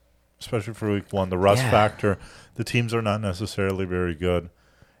points, especially for week 1. The rust factor, the teams are not necessarily very good,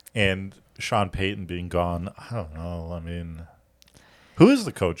 and Sean Payton being gone, I don't know. I mean, who is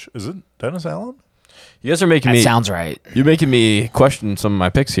the coach? Is it Dennis Allen? You guys are making That sounds right. You're making me question some of my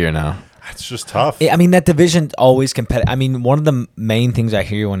picks here now. It's just tough. I mean, that division's always competitive. I mean, one of the main things I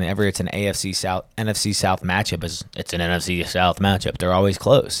hear whenever it's an NFC South matchup is it's an NFC South matchup. They're always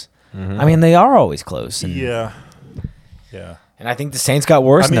close. I mean, they are always close. And, yeah. And I think the Saints got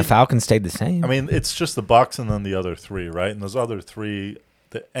worse and the Falcons stayed the same. I mean, it's just the Bucs and then the other 3, right? And those other 3,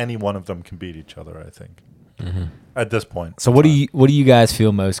 any one of them can beat each other, I think. At this point. So what do you guys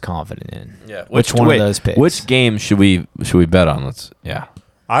feel most confident in? Yeah. Which one of those picks? Which game should we bet on?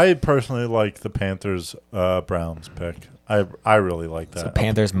 I personally like the Panthers Browns pick. I really like that. So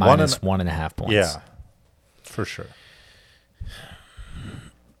Panthers minus 1.5 points. Yeah. For sure.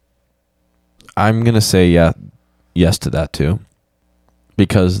 I'm going to say yes to that too.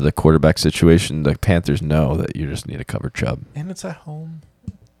 Because the quarterback situation, the Panthers know that you just need to cover Chubb. And it's at home.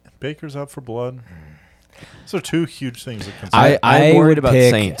 Baker's out for blood. Those are 2 huge things that consider. I'm worried about the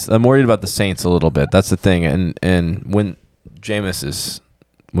Saints. I'm worried about the Saints a little bit. That's the thing. And when Jameis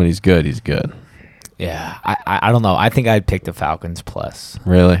when he's good, he's good. Yeah. I don't know. I think I'd pick the Falcons plus.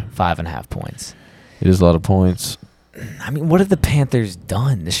 Really? 5.5 points. It is a lot of points. I mean, what have the Panthers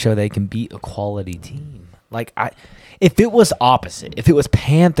done to show they can beat a quality team? Like, if it was opposite, if it was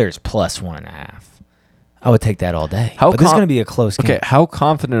Panthers plus 1.5, I would take that all day. But this is going to be a close game. Okay, how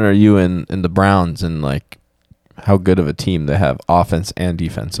confident are you in the Browns and, like, how good of a team they have offense and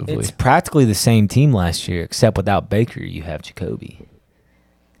defensively? It's practically the same team last year, except without Baker, you have Jacoby.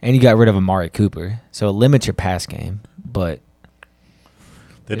 And you got rid of Amari Cooper, so it limits your pass game. But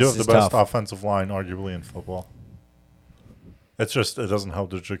they do have the best offensive line, arguably, in football. It's just it doesn't help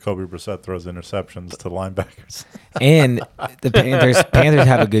that Jacoby Brissett throws interceptions to linebackers. And the Panthers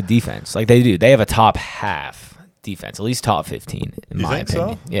have a good defense. Like they do. They have a top half defense, at least top 15 in my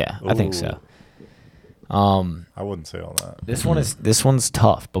opinion. So? Yeah, I think so. I wouldn't say all that. This one's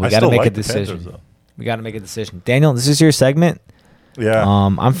tough, but we got to make a decision. Panthers, we got to make a decision. Daniel, this is your segment. Yeah.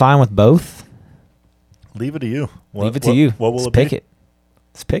 I'm fine with both. Leave it to you. Leave it to you. What will Let's it be? pick it.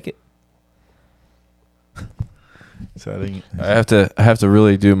 Let's pick it. So I have to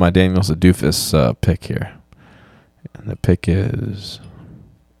really do my Daniel's a doofus pick here. And the pick is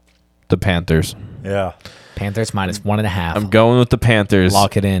the Panthers. Yeah. Panthers minus 1.5. I'm going with the Panthers.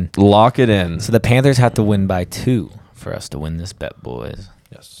 Lock it in. Lock it in. So the Panthers have to win by 2 for us to win this bet, boys.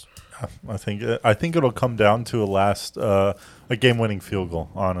 Yes. I think it'll come down to a game-winning field goal,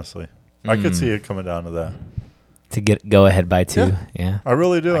 honestly. I could see it coming down to that. To go ahead by 2. Yeah. I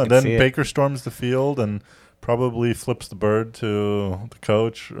really do. I And can then see it. Baker storms the field and probably flips the bird to the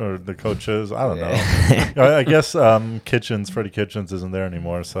coach or the coaches. I don't know. I guess Freddie Kitchens isn't there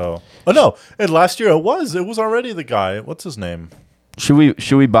anymore. So, no, and last year it was already the guy. What's his name? Should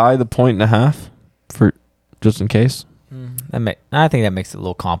we buy the 1.5 for just in case? I think that makes it a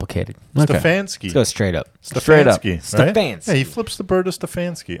little complicated. Okay. Stefanski. Let's go straight up. Straight up. Right? Stefanski. Yeah, he flips the bird to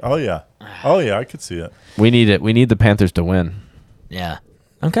Stefanski. Oh yeah, I could see it. We need it. We need the Panthers to win. Yeah.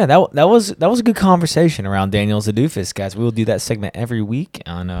 Okay, that was a good conversation around Daniel Zadoofus, guys. We will do that segment every week.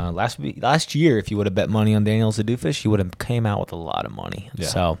 On last year, if you would have bet money on Daniel Zadoofus, you would have came out with a lot of money. Yeah.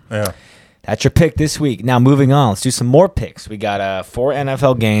 So Yeah. that's your pick this week. Now moving on, let's do some more picks. We got 4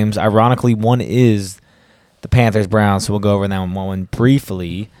 NFL games. Ironically, one is the Panthers Browns, so we'll go over that one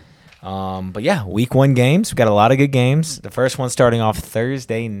briefly. But yeah, week 1 games. We got a lot of good games. The first one starting off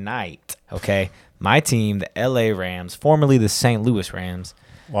Thursday night. Okay, my team, the LA Rams, formerly the St. Louis Rams.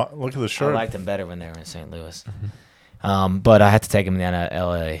 Well, look at the I shirt. liked them better when they were in St. Louis. But I had to take them down to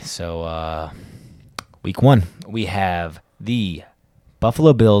LA. So week 1, we have the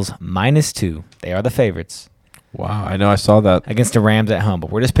Buffalo Bills -2. They are the favorites Wow, I know I saw that. against the Rams at home, but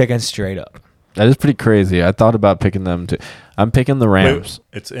we're just picking straight up. That is pretty crazy. I thought about picking them too. I'm picking the Rams.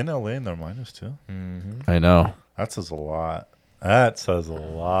 Wait, it's in LA and they're -2. I know. That says a lot. That says a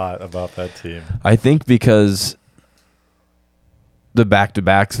lot about that team. I think because the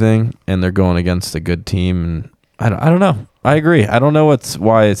back-to-backs thing, and they're going against a good team, and I don't know. I agree. I don't know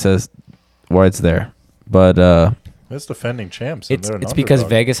why it's there, but It's defending champs. And It's they're an because underdog.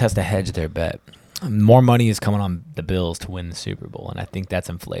 Vegas has to hedge their bet. More money is coming on the Bills to win the Super Bowl, and I think that's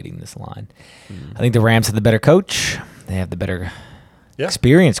inflating this line. I think the Rams have the better coach. They have the better Yeah.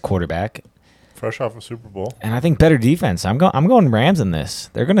 experienced quarterback, fresh off a Super Bowl. and I think better defense. I'm going Rams in this.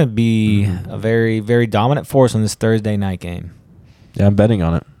 They're going to be a very, very dominant force in this Thursday night game. yeah, I'm betting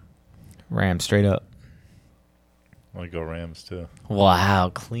on it. Rams straight up. I go Rams too. Wow,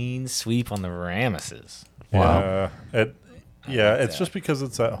 clean sweep on the Ramesses. Wow. It's just because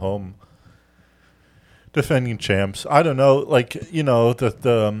it's at home. Defending champs. I don't know. Like,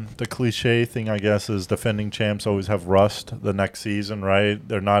 the cliche thing, I guess, is defending champs always have rust the next season, right?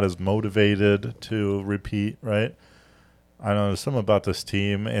 They're not as motivated to repeat, right? I don't know. There's something about this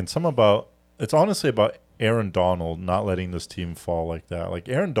team and it's honestly about Aaron Donald not letting this team fall like that. Like,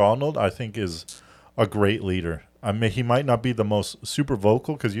 Aaron Donald, I think, is a great leader. I mean, he might not be the most super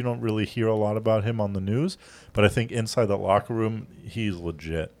vocal because you don't really hear a lot about him on the news, but I think inside the locker room, he's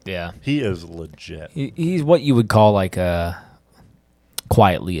legit. Yeah. He is legit. He's what you would call like a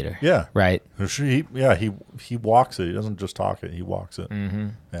quiet leader. Yeah. Right? He walks it. He doesn't just talk it. He walks it. Mm-hmm.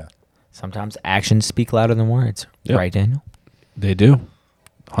 Yeah. Sometimes actions speak louder than words. Yep. Right, Daniel? They do.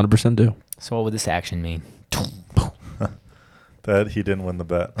 100% do. So what would this action mean? That he didn't win the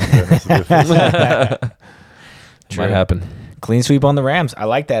bet. on Dennis Diffus. True. Might happen. Clean sweep on the Rams. I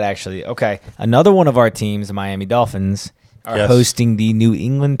like that, actually. Okay. Another one of our teams, the Miami Dolphins, are Yes. hosting the New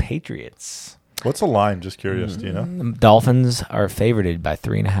England Patriots. What's the line? Just curious. Do you know? The Dolphins are favored by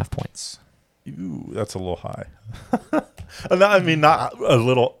 3.5 points. Ooh, that's a little high. I mean, not a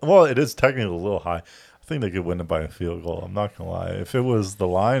little. Well, it is technically a little high. I think they could win it by a field goal. I'm not going to lie. If it was the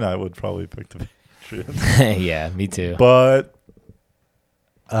line, I would probably pick the Patriots. Yeah, me too. But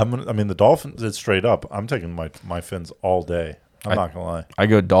the Dolphins, it's straight up. I'm taking my Fins all day. I'm not gonna lie. I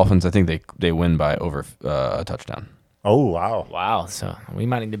go Dolphins. I think they win by over a touchdown. Oh wow. Wow, so we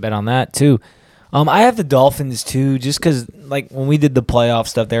might need to bet on that too. I have the Dolphins too, just because like when we did the playoff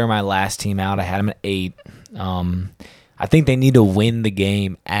stuff, they were my last team out. I had them at 8. I think they need to win the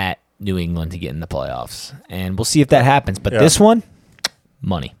game at New England to get in the playoffs, and we'll see if that happens. But this one,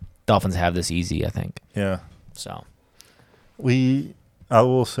 money. Dolphins have this easy, I think. Yeah. So I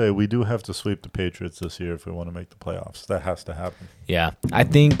will say we do have to sweep the Patriots this year if we want to make the playoffs. That has to happen. yeah, I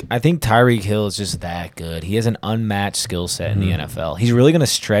think Tyreek Hill is just that good. He has an unmatched skill set in the NFL. He's really going to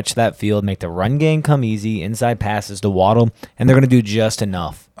stretch that field, make the run game come easy, inside passes to Waddle, and they're going to do just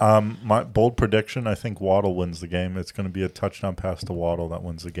enough. My bold prediction: I think Waddle wins the game. It's going to be a touchdown pass to Waddle that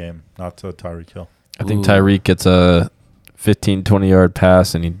wins the game, not to Tyreek Hill. I think Ooh. Tyreek gets a 15, 20-yard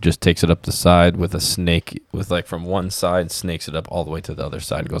pass, and he just takes it up the side with a snake, with like from one side, snakes it up all the way to the other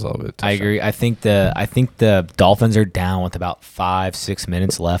side, goes all the way to the I agree. I think the Dolphins are down with about 5-6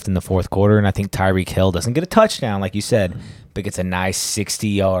 minutes left in the fourth quarter, and I think Tyreek Hill doesn't get a touchdown like you said, but gets a nice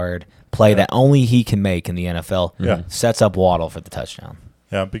 60-yard play that only he can make in the NFL. Yeah. Sets up Waddle for the touchdown.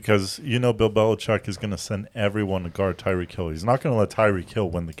 Yeah, because Bill Belichick is going to send everyone to guard Tyreek Hill. He's not going to let Tyreek Hill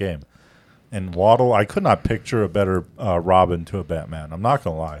win the game. And Waddle, I could not picture a better Robin to a Batman. I'm not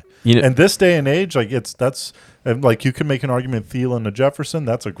going to lie. And this day and age, like you can make an argument Thielen to Jefferson.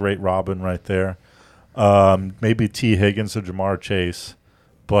 That's a great Robin right there. Maybe T. Higgins to Jamar Chase.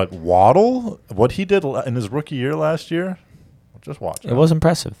 But Waddle, what he did in his rookie year last year, just watch out. It was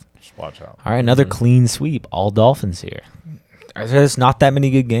impressive. Just watch out. All right, another clean sweep. All Dolphins here. There's not that many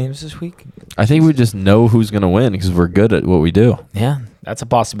good games this week. I think we just know who's going to win because we're good at what we do. Yeah, that's a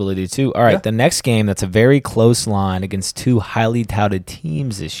possibility too. All right, Yeah. The next game that's a very close line against two highly touted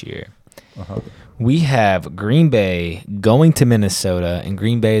teams this year. We have Green Bay going to Minnesota, and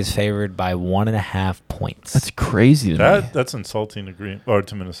Green Bay is favored by 1.5 points. That's crazy to me. That's insulting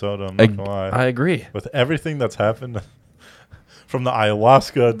to Minnesota. I'm not going to lie. I agree. With everything that's happened from the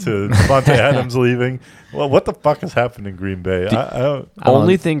ayahuasca to Devontae Adams leaving. Well, what the fuck has happened in Green Bay? I don't.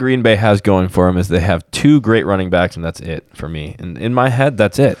 Only thing Green Bay has going for them is they have 2 great running backs, and that's it for me. And in my head,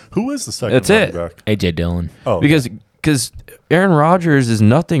 that's it. Who is the second That's running it. back? A.J. Dillon. Oh, Because Aaron Rodgers is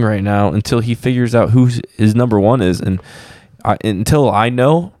nothing right now until he figures out who his number one is. And until I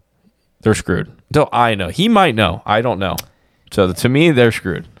know, they're screwed. Until I know. He might know. I don't know. So to me, they're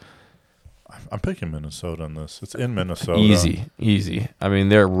screwed. I'm picking Minnesota on this. It's in Minnesota. Easy. I mean,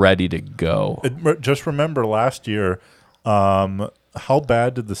 they're ready to go. Just remember last year, how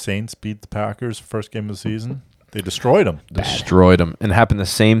bad did the Saints beat the Packers first game of the season? They destroyed them. Destroyed them. And happened the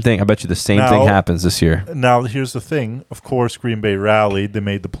same thing. I bet you the same thing happens this year. Now, here's the thing. Of course, Green Bay rallied. They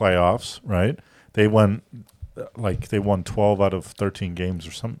made the playoffs, right? They won 12 out of 13 games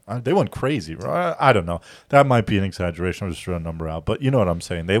or something. They went crazy. I don't know. That might be an exaggeration. I'm just throwing a number out. But you know what I'm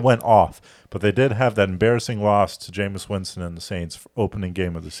saying. They went off. But they did have that embarrassing loss to Jameis Winston and the Saints opening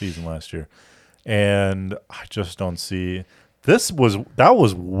game of the season last year. And I just don't see – that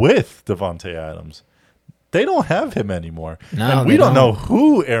was with Devontae Adams. They don't have him anymore. No, and we don't know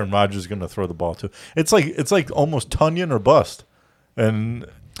who Aaron Rodgers is going to throw the ball to. It's like almost Tunyon or bust. And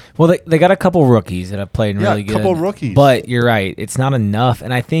well, they got a couple rookies that have played really good. a couple rookies. But you're right. It's not enough.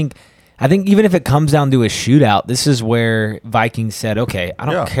 And I think even if it comes down to a shootout, this is where Vikings said, okay, I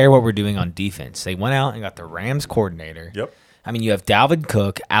don't care what we're doing on defense. They went out and got the Rams coordinator. Yep. I mean, you have Dalvin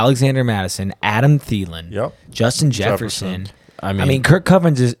Cook, Alexander Madison, Adam Thielen, Justin Jefferson. I mean, Kirk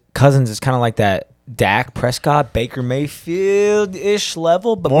Cousins is kind of like that Dak Prescott, Baker Mayfield-ish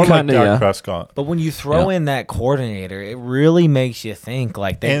level. But more like Dak Prescott. But when you throw in that coordinator, it really makes you think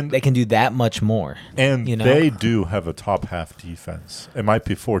like they can do that much more. And they do have a top half defense. It might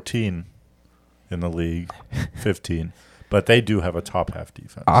be 14 in the league, 15. But they do have a top half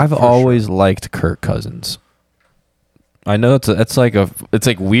defense. I've always liked Kirk Cousins. I know it's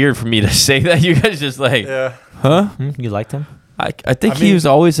like weird for me to say that. You guys just like, huh? You liked him? I think he was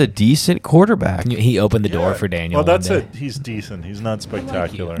always a decent quarterback. He opened the door for Daniel. Well, that's it. He's decent. He's not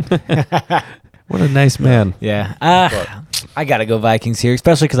spectacular. What a nice man. Yeah. I got to go Vikings here,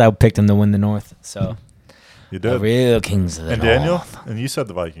 especially because I picked them to win the North. So you did. The real kings of the North. And Daniel? And you said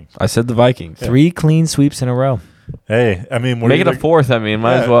the Vikings. I said the Vikings. 3 clean sweeps in a row. Hey, I mean, make it a fourth. I mean,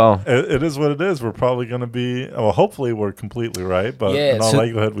 might as well. It is what it is. We're probably going to be. Well, hopefully, we're completely right. But in all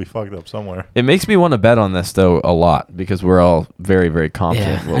likelihood, we fucked up somewhere. It makes me want to bet on this though a lot because we're all very, very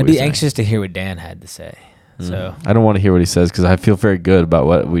confident. Yeah, I'd be anxious to hear what Dan had to say. So I don't want to hear what he says because I feel very good about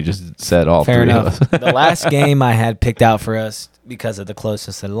what we just said. All fair three enough. of us. The last game I had picked out for us because of the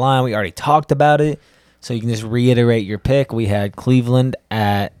closest of the line. We already talked about it, so you can just reiterate your pick. We had Cleveland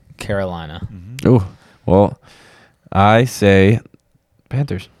at Carolina. Mm-hmm. Oh, well. I say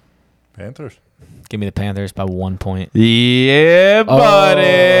Panthers. Give me the Panthers by 1 point. Yeah,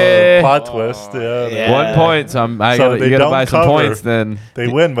 buddy. Plot twist. Yeah. 1 point. So you got to buy some points then. They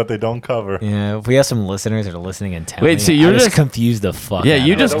win, but they don't cover. Yeah, if we have some listeners that are listening intently. Wait, so you're just confused the fuck Yeah,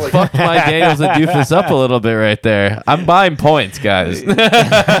 you just fucked my Daniels and Doofus up a little bit right there. I'm buying points, guys. You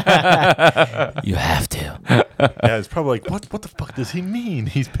have to. Yeah, it's probably like, what the fuck does he mean?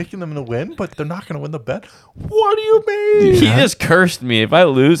 He's picking them to win, but they're not going to win the bet? What do you mean? He just cursed me. If I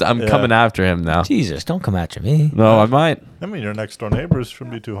lose, I'm coming after him now. Jesus, don't come after me. No, I might. I mean, your next door neighbors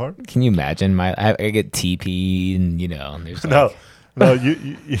shouldn't be too hard. Can you imagine? I get TP and, there's No,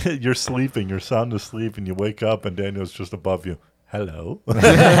 you're sleeping. You're sound asleep, and you wake up, and Daniel's just above you. Hello.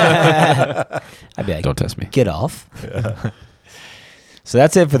 I'd be like, don't test me. Get off. Yeah. So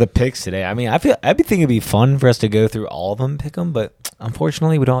that's it for the picks today. I mean, I think it'd be fun for us to go through all of them, pick them, but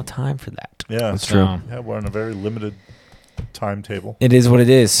unfortunately, we don't have time for that. Yeah, that's true. Yeah, we're on a very limited timetable. It is what it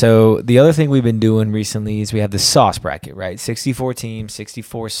is. So the other thing we've been doing recently is we have the sauce bracket, right? 64 teams,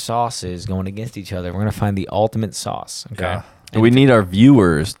 64 sauces going against each other. We're going to find the ultimate sauce. Okay. Yeah. We need our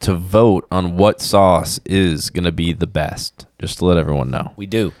viewers to vote on what sauce is going to be the best, just to let everyone know. We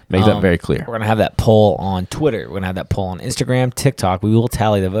do. Make that very clear. We're going to have that poll on Twitter. We're going to have that poll on Instagram, TikTok. We will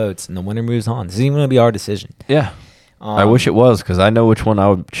tally the votes, and the winner moves on. This is even going to be our decision. Yeah. I wish it was, because I know which one I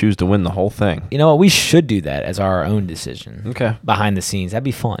would choose to win the whole thing. You know what? We should do that as our own decision. Okay. Behind the scenes. That'd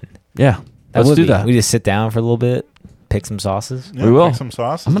be fun. Yeah. Let's do that. We just sit down for a little bit. Pick some sauces. Yeah, we will. Pick some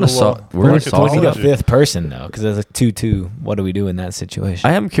sauces. I'm gonna we need a fifth person though, because there's a 2-2. What do we do in that situation?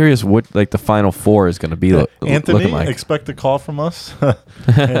 I am curious what the final four is going to be Anthony, looking like. Expect a call from us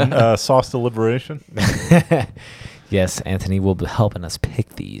and sauce deliberation. Yes, Anthony will be helping us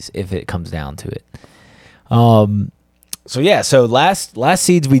pick these if it comes down to it. So last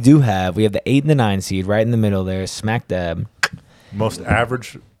seeds we have the 8 and the 9 seed right in the middle there, smack dab. Most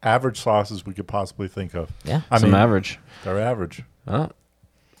average sauces we could possibly think of. Yeah, I mean average. They're average.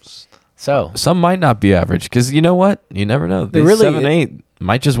 So some might not be average because you know what? You never know. These really 7-8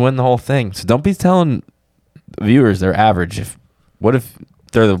 might just win the whole thing. So don't be telling viewers they're average. What if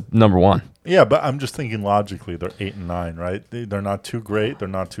they're the number one? Yeah, but I'm just thinking logically. They're 8 and 9, right? They're not too great. They're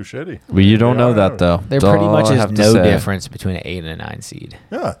not too shitty. Well, you don't know that though. There pretty much is no difference between an 8 and a 9 seed.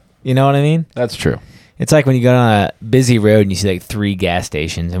 Yeah, you know what I mean? That's true. It's like when you go on a busy road and you see like 3 gas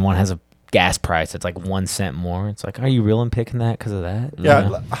stations and one has a gas price that's like 1 cent more. It's like, are you really picking that because of that? Yeah. You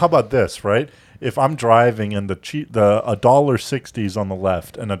know? How about this, right? If I'm driving and the $1.60 is on the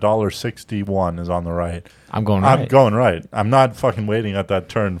left and $1.61 is on the right, I'm going right. I'm going right. I'm not fucking waiting at that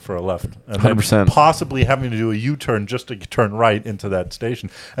turn for a left. And then 100%. possibly having to do a U-turn just to turn right into that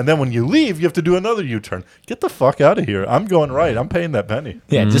station. And then when you leave, you have to do another U-turn. Get the fuck out of here. I'm going right. I'm paying that penny.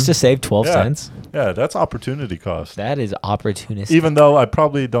 Yeah, just to save 12 Yeah. cents. Yeah, that's opportunity cost. That is opportunistic. Even though I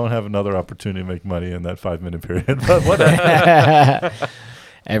probably don't have another opportunity to make money in that 5-minute period. But whatever.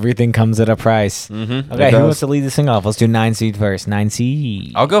 Everything comes at a price. Mm-hmm. Okay, who wants to lead this thing off? Let's do 9 seed first. 9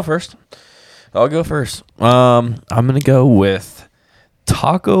 seed. I'll go first. I'm gonna go with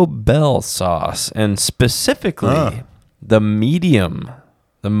Taco Bell sauce, and specifically the medium,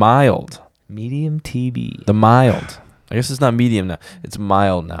 the mild, Medium TB. the mild. I guess it's not medium now; it's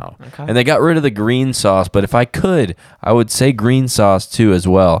mild now. Okay. And they got rid of the green sauce, but if I could, I would say green sauce too as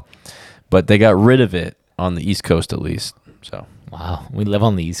well. But they got rid of it on the East Coast at least. So Wow, we live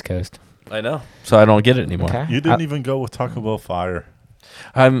on the East Coast. I know, so I don't get it anymore. Okay. You didn't even go with Taco Bell Fire.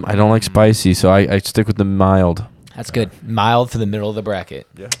 I don't like spicy, so I stick with the mild. That's good. Mild for the middle of the bracket.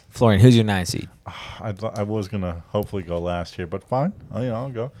 Yeah. Florian, who's your 9 seed? I was going to hopefully go last here, but fine. I'll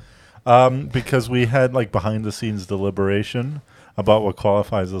go. Because we had like behind the scenes deliberation about what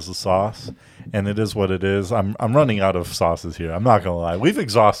qualifies as a sauce, and it is what it is. I'm running out of sauces here. I'm not going to lie. We've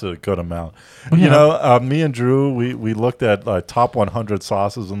exhausted a good amount. You know, me and Drew, we looked at top 100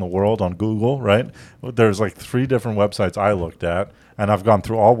 sauces in the world on Google, right? There's like 3 different websites I looked at, and I've gone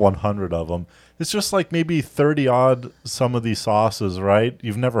through all 100 of them. It's just like maybe 30 odd some of these sauces, right?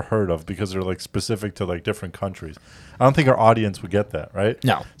 You've never heard of because they're like specific to like different countries. I don't think our audience would get that, right?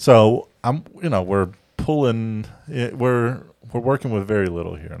 No. So we're pulling, we're working with very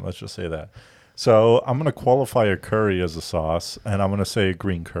little here. Let's just say that. So I'm going to qualify a curry as a sauce, and I'm going to say a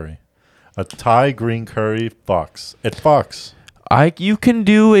green curry. A Thai green curry fucks. It fucks. You can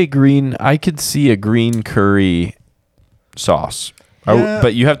do a green. I could see a green curry sauce. Yeah.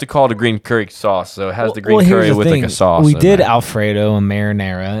 But you have to call it a green curry sauce, so it has the green Well, here's curry the with thing. like a sauce. We in did there. Alfredo and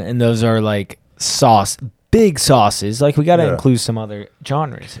marinara, and those are like big sauces. Like we got to Yeah. include some other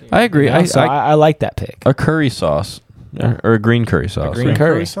genres. here, I agree. you know? So I like that pick. a curry sauce or a green curry sauce. green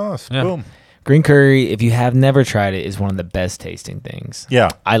curry. sauce. Yeah. Boom. Green curry, if you have never tried it, is one of the best tasting things. Yeah.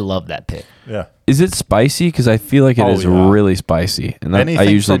 I love that pick. Yeah. Is it spicy? Because I feel like it is yeah. really spicy, and I Anything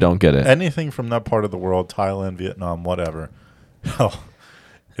usually from- don't get it. Anything from that part of the world, Thailand, Vietnam, whatever. Oh,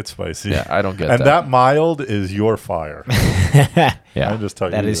 it's spicy. Yeah, I don't get and that. that mild is your fire. Yeah, I'm just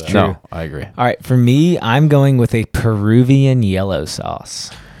telling That you is that. true. No, I agree. All right, for me, I'm going with a Peruvian yellow sauce.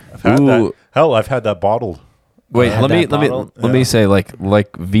 I've had that. Ooh. Hell, I've had that bottled. Wait, had let me that bottle? let me say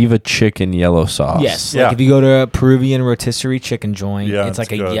like Viva Chicken yellow sauce. Yes, Yeah. like if you go to a Peruvian rotisserie chicken joint, Yeah, it's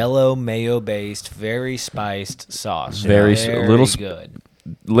like it's a good. yellow mayo-based, very spiced sauce. Very little good.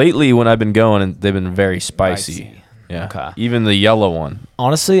 Lately, when I've been going, and they've been very spicy. Spicy. Yeah, Okay. even the yellow one.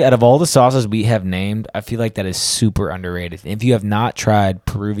 Honestly, out of all the sauces we have named, I feel like that is super underrated. If you have not tried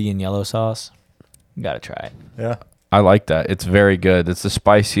Peruvian yellow sauce, you gotta try it. Yeah. I like that. It's very good. It's the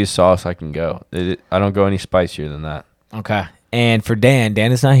spiciest sauce I can go. I don't go any spicier than that. Okay. And for Dan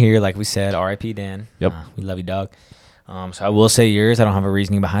is not here, like we said. R.I.P. Dan. Yep. We love you, dog. So I will say yours. I don't have a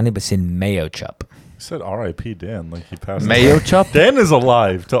reasoning behind it, but it's in mayo chup. You said R.I.P. Dan like he passed Mayo away. chup? Dan is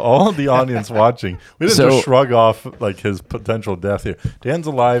alive to all the audience watching. We didn't So- just shrug off like his potential death here. Dan's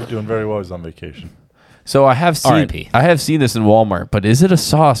alive, doing very well. He's on vacation. So I have R.I.P. seen this in Walmart, but is it a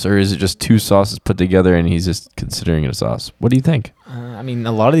sauce or is it just 2 sauces put together and he's just considering it a sauce? What do you think? I mean,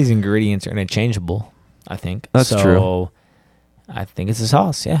 a lot of these ingredients are interchangeable, I think. That's true. So I think it's a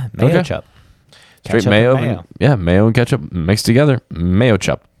sauce. Yeah. Mayo Okay. chup. Straight Ketchup and mayo, mayo. yeah, mayo and ketchup mixed together. Mayo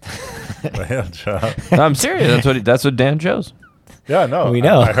chup. Man, job. No, I'm serious. That's what Dan chose. Yeah, no. We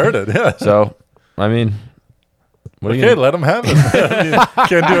know. I heard it. Yeah. So, I mean, what are you Okay, gonna, let him have it. I mean,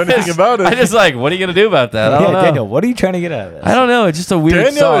 can't do anything about it. I just like, what are you gonna do about that? I don't know. Daniel, what are you trying to get out of this? I don't know. It's just a weird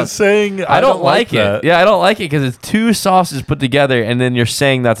Daniel sauce. is saying I don't like it. that. Yeah, I don't like it because it's 2 sauces put together, and then you're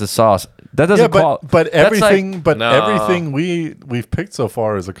saying that's a sauce. That Yeah, doesn't but that's like- everything, No. everything we've picked so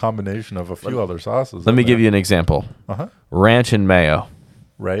far is a combination of a few other sauces. Let me give you an example. Uh-huh. Ranch and mayo.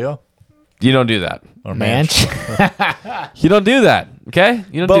 Rayo You don't do that. or Manch. You don't do that. Okay?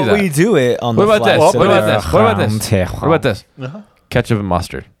 You don't But do that. we do it on What the about this? flights What that about are this? What about this? around What about this? Uh-huh. Ketchup and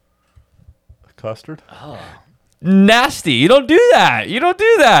mustard. Custard. Nasty. You don't do that. You don't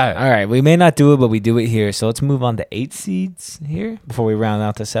do that. All right, we may not do it, but we do it here. So let's move on to 8 seeds here before we round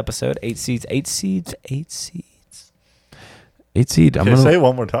out this episode. 8 seeds, 8 seeds, 8 seeds. 8 seed. Okay, say it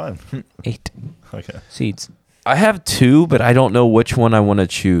one more time. 8 Okay. seeds. I have 2, but I don't know which one I want to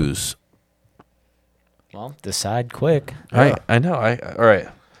choose. Well, decide quick. I know. All right.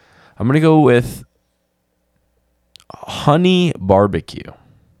 I'm gonna go with honey barbecue.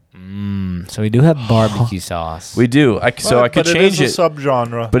 So we do have barbecue sauce. We do. I could But change it it. is a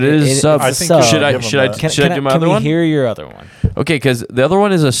subgenre. But it is It- sub. it's a I think sub. Should I give 'em should I that. should I do my can other we one? hear your other one? Okay, because the other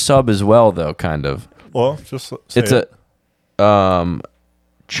one is a sub as well, though. Kind of. Well, just say It's it.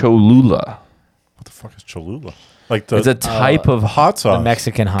 Cholula. What the fuck is Cholula? Like It's a type of hot sauce. The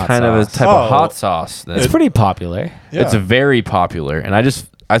Mexican hot kind sauce. of a type Oh. of hot sauce. It's pretty popular. Yeah. It's very popular, and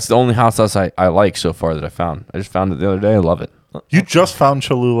that's the only hot sauce I like so far that I found. I just found it the other day. I love it. You just found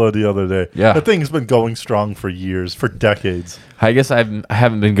Cholula the other day. Yeah. That thing's been going strong for years, for decades. I guess I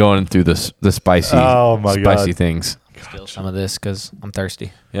haven't been going through the spicy, Oh my spicy God. things. Steal some of this because I'm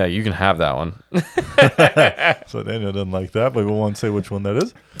thirsty. Yeah, you can have that one. So Daniel didn't like that, but we won't say which one that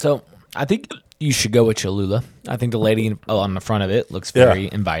is. So I think you should go with Cholula. I think the lady on the front of it looks very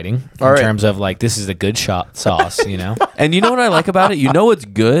inviting in All right. terms of like this is a good sauce, you know. And you know what I like about it? You know it's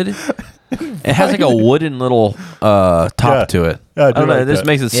good. It has like a wooden little top Yeah. to it. Yeah, I do don't know. like This that.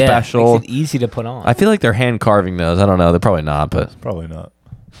 makes it Yeah, special. makes it easy to put on. I feel like they're hand carving those. I don't know. They're probably not, but Probably not.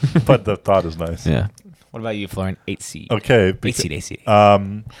 But the thought is nice. yeah. What about you, Florian? 8C. Okay. 8C,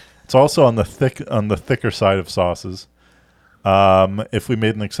 8C. It's also on the thicker side of sauces. If we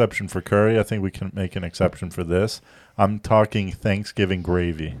made an exception for curry, I think we can make an exception for this. I'm talking Thanksgiving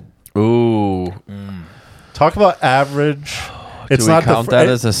gravy. Ooh. Talk about average. It's Do we not count the that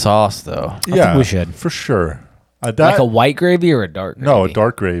as a sauce though? yeah, think we should. for sure. Like a white gravy or a dark gravy? no, a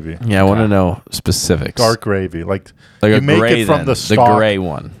dark gravy. Yeah, I want to know specifics. Dark gravy, like like you a make gray it from then. the the stock. gray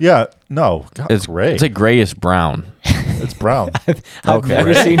one. Yeah, no, God, It's gray. It's a grayish brown. It's brown. I've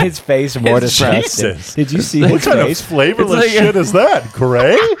never seen his face more disgusted. Jesus. Did you see What his kind of face? flavorless It's like shit is that?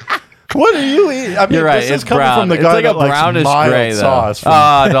 Gray? What are you eating? I mean, You're right. this It's is coming brown. from the It's guy like a that likes brownish mild gray though. sauce.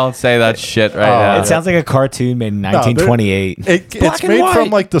 From, Don't say that shit right now. It sounds like a cartoon made in 1928. it's and made white. from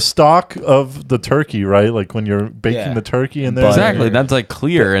like the stock of the turkey, right? Like when you're baking Yeah. the turkey in there. Butter. exactly. That's like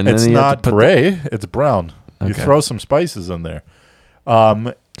clear, and It's then you have not to put gray. It's brown. You Okay. throw some spices in there.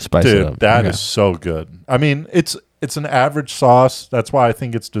 spice it Dude, up. that is Okay. so good. I mean, it's an average sauce. That's why I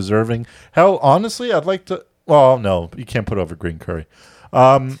think it's deserving. Hell, honestly, I'd like to. Well, no, you can't put over green curry.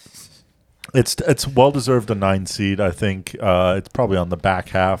 It's well deserved a 9 seed. I think it's probably on the back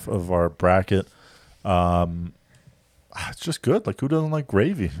half of our bracket. It's just good. Like, who doesn't like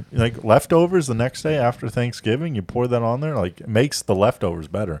gravy? Like leftovers the next day after Thanksgiving, you pour that on there. Like, it makes the leftovers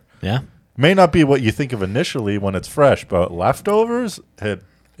better. Yeah. May not be what you think of initially when it's fresh, but leftovers,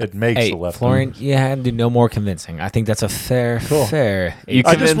 it makes Hey, the leftovers. Florian, you had to do no more convincing. I think that's a fair. You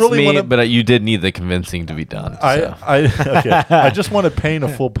I just convinced really me, wanna- but you did need the convincing to be done. so. Okay. I just want to paint a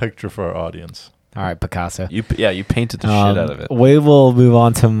full picture for our audience. All right, Picasso. You painted the shit out of it. We will move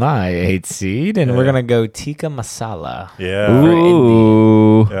on to my 8 seed, and we're Yeah. gonna go tikka masala. Yeah.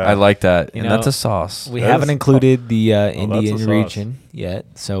 Ooh, Yeah. I like that. You and know, that's a sauce. We That haven't is- included the that's a Indian sauce. region yet,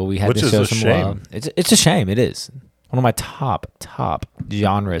 so we had Which to is show a some shame. love. It's a shame. It is one of my top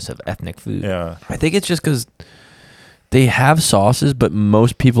genres of ethnic food. Yeah. I think it's just because they have sauces, but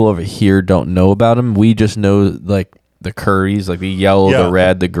most people over here don't know about them. We just know like the curries, like the yellow, Yeah. the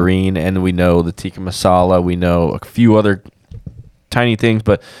red, the green, and we know the tikka masala. We know a few other tiny things,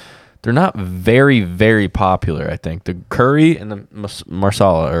 but they're not very, very popular. I think the curry and the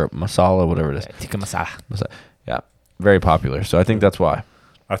masala, whatever it is. Tikka masala. Yeah, very popular. So I think that's why.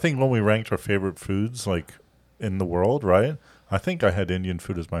 I think when we ranked our favorite foods, like in the world, right? I think I had Indian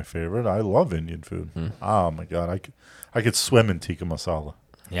food as my favorite. I love Indian food. Oh my God. I could swim in tikka masala.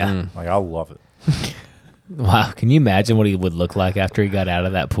 Yeah. Like, I love it. Wow. Can you imagine what he would look like after he got out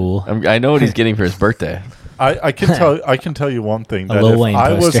of that pool? I know what he's getting for his birthday. I can tell you one thing. A That Lil if Wayne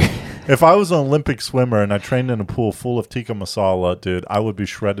I was poster. if I was an Olympic swimmer and I trained in a pool full of tikka masala, dude, I would be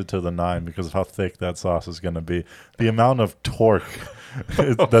shredded to the 9 because of how thick that sauce is going to be. The amount of torque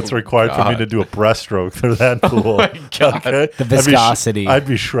that's required for me to do a breaststroke through that pool. Okay? The viscosity. I'd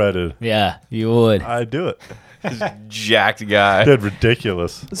be shredded. Yeah, you would. I'd do it. Jacked guy. Dude,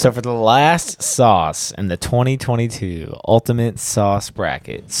 ridiculous. So for the last sauce in the 2022 Ultimate Sauce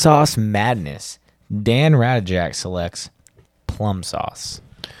Bracket, Sauce Madness, Dan Radajak selects plum sauce.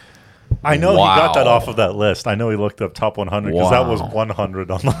 I know he got that Wow. off of that list. I know he looked up top 100 because that was Wow. 100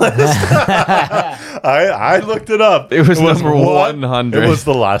 on the list. I looked it up. It was number 100. It was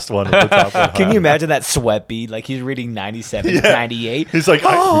the last one of the top 100. Can you imagine that sweat bead? Like he's reading 97, Yeah. 98. He's like,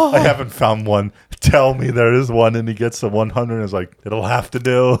 I haven't found one. Tell me there is one. And he gets to 100 and is like, it'll have to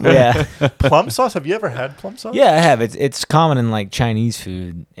do. Yeah. Plum sauce? Have you ever had plum sauce? Yeah, I have. It's common in like Chinese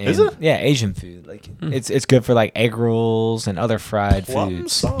food. And, Is it? Yeah, Asian food. Like it's good for like egg rolls and other fried Plum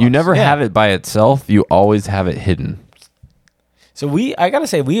foods. sauce? You never Yeah. have it by itself, you always have it hidden. So I gotta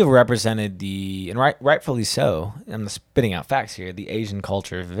say, we have represented and rightfully so, I'm spitting out facts here, the Asian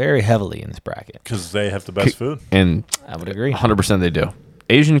culture very heavily in this bracket. Because they have the best food. And I would agree. 100% they do.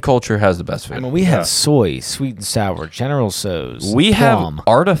 Asian culture has the best food. I mean, we have soy, sweet and sour, General Tso's, We have plum.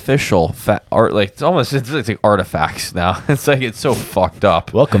 artificial fat art, like it's like artifacts now. It's so fucked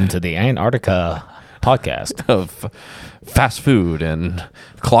up Welcome to the Antarctica podcast. of fast food and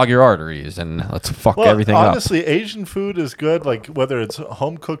clog your arteries and let's fuck Well, everything honestly, Asian food is good. Like whether it's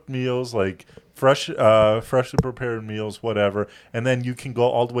home cooked meals, like freshly prepared meals, whatever. And then you can go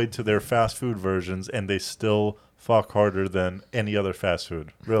all the way to their fast food versions, and they still fuck harder than any other fast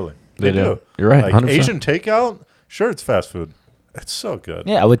food. Really, They do. You're right, Like 100%. Asian takeout, sure, it's fast food. It's so good.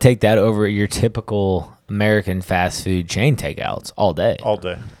 Yeah, I would take that over your typical American fast food chain takeouts all day. All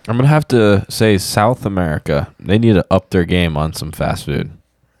day. up. I'm going to have to say South America, they need to up their game on some fast food.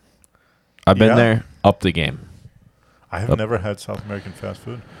 I've been Yeah. there, up the game. I have never had South American fast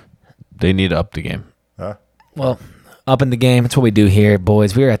food. They need to up the game. Huh? Well, up in the game, that's what we do here,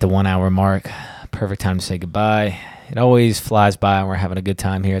 boys. We're at the 1 hour mark. Perfect time to say goodbye. It always flies by, and we're having a good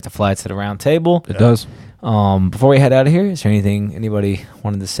time here at the Flights to the Round Table. It does. Before we head out of here, is there anything anybody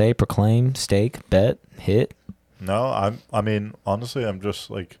wanted to say, proclaim, stake, bet, hit? No, I mean, honestly, I'm just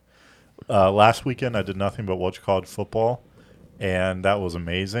like, last weekend I did nothing but watch college football, and that was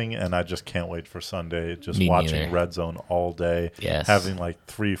amazing. And I just can't wait for Sunday, just Me watching neither. Red Zone all day. Yes. Having like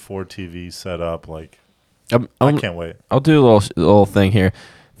 3-4 TVs set up. Like, I I can't wait. I'll do a little thing here.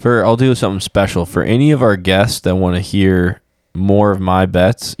 I'll do something special for any of our guests that want to hear more of my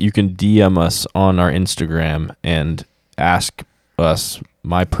bets. You can DM us on our Instagram and ask us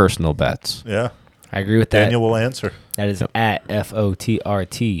my personal bets. Yeah. I agree with that. Daniel will answer. That is at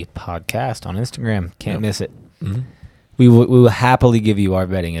FOTRT podcast on Instagram. Can't miss it. Mm-hmm. We will happily give you our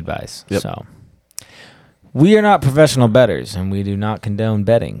betting advice. Yep. So we are not professional bettors, and we do not condone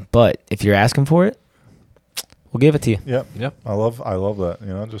betting. But if you're asking for it, we'll give it to you. Yep. I love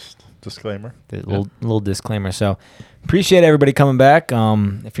that. Just disclaimer. The little disclaimer. So appreciate everybody coming back.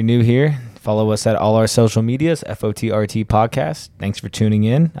 If you're new here, follow us at all our social medias, FOTRT podcast. Thanks for tuning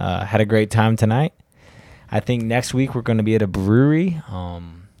in. Had a great time tonight. I think next week we're going to be at a brewery.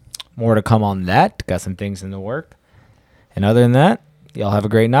 More to come on that. Got some things in the work. And other than that, y'all have a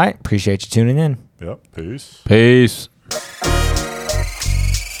great night. Appreciate you tuning in. Yep. Peace. Peace.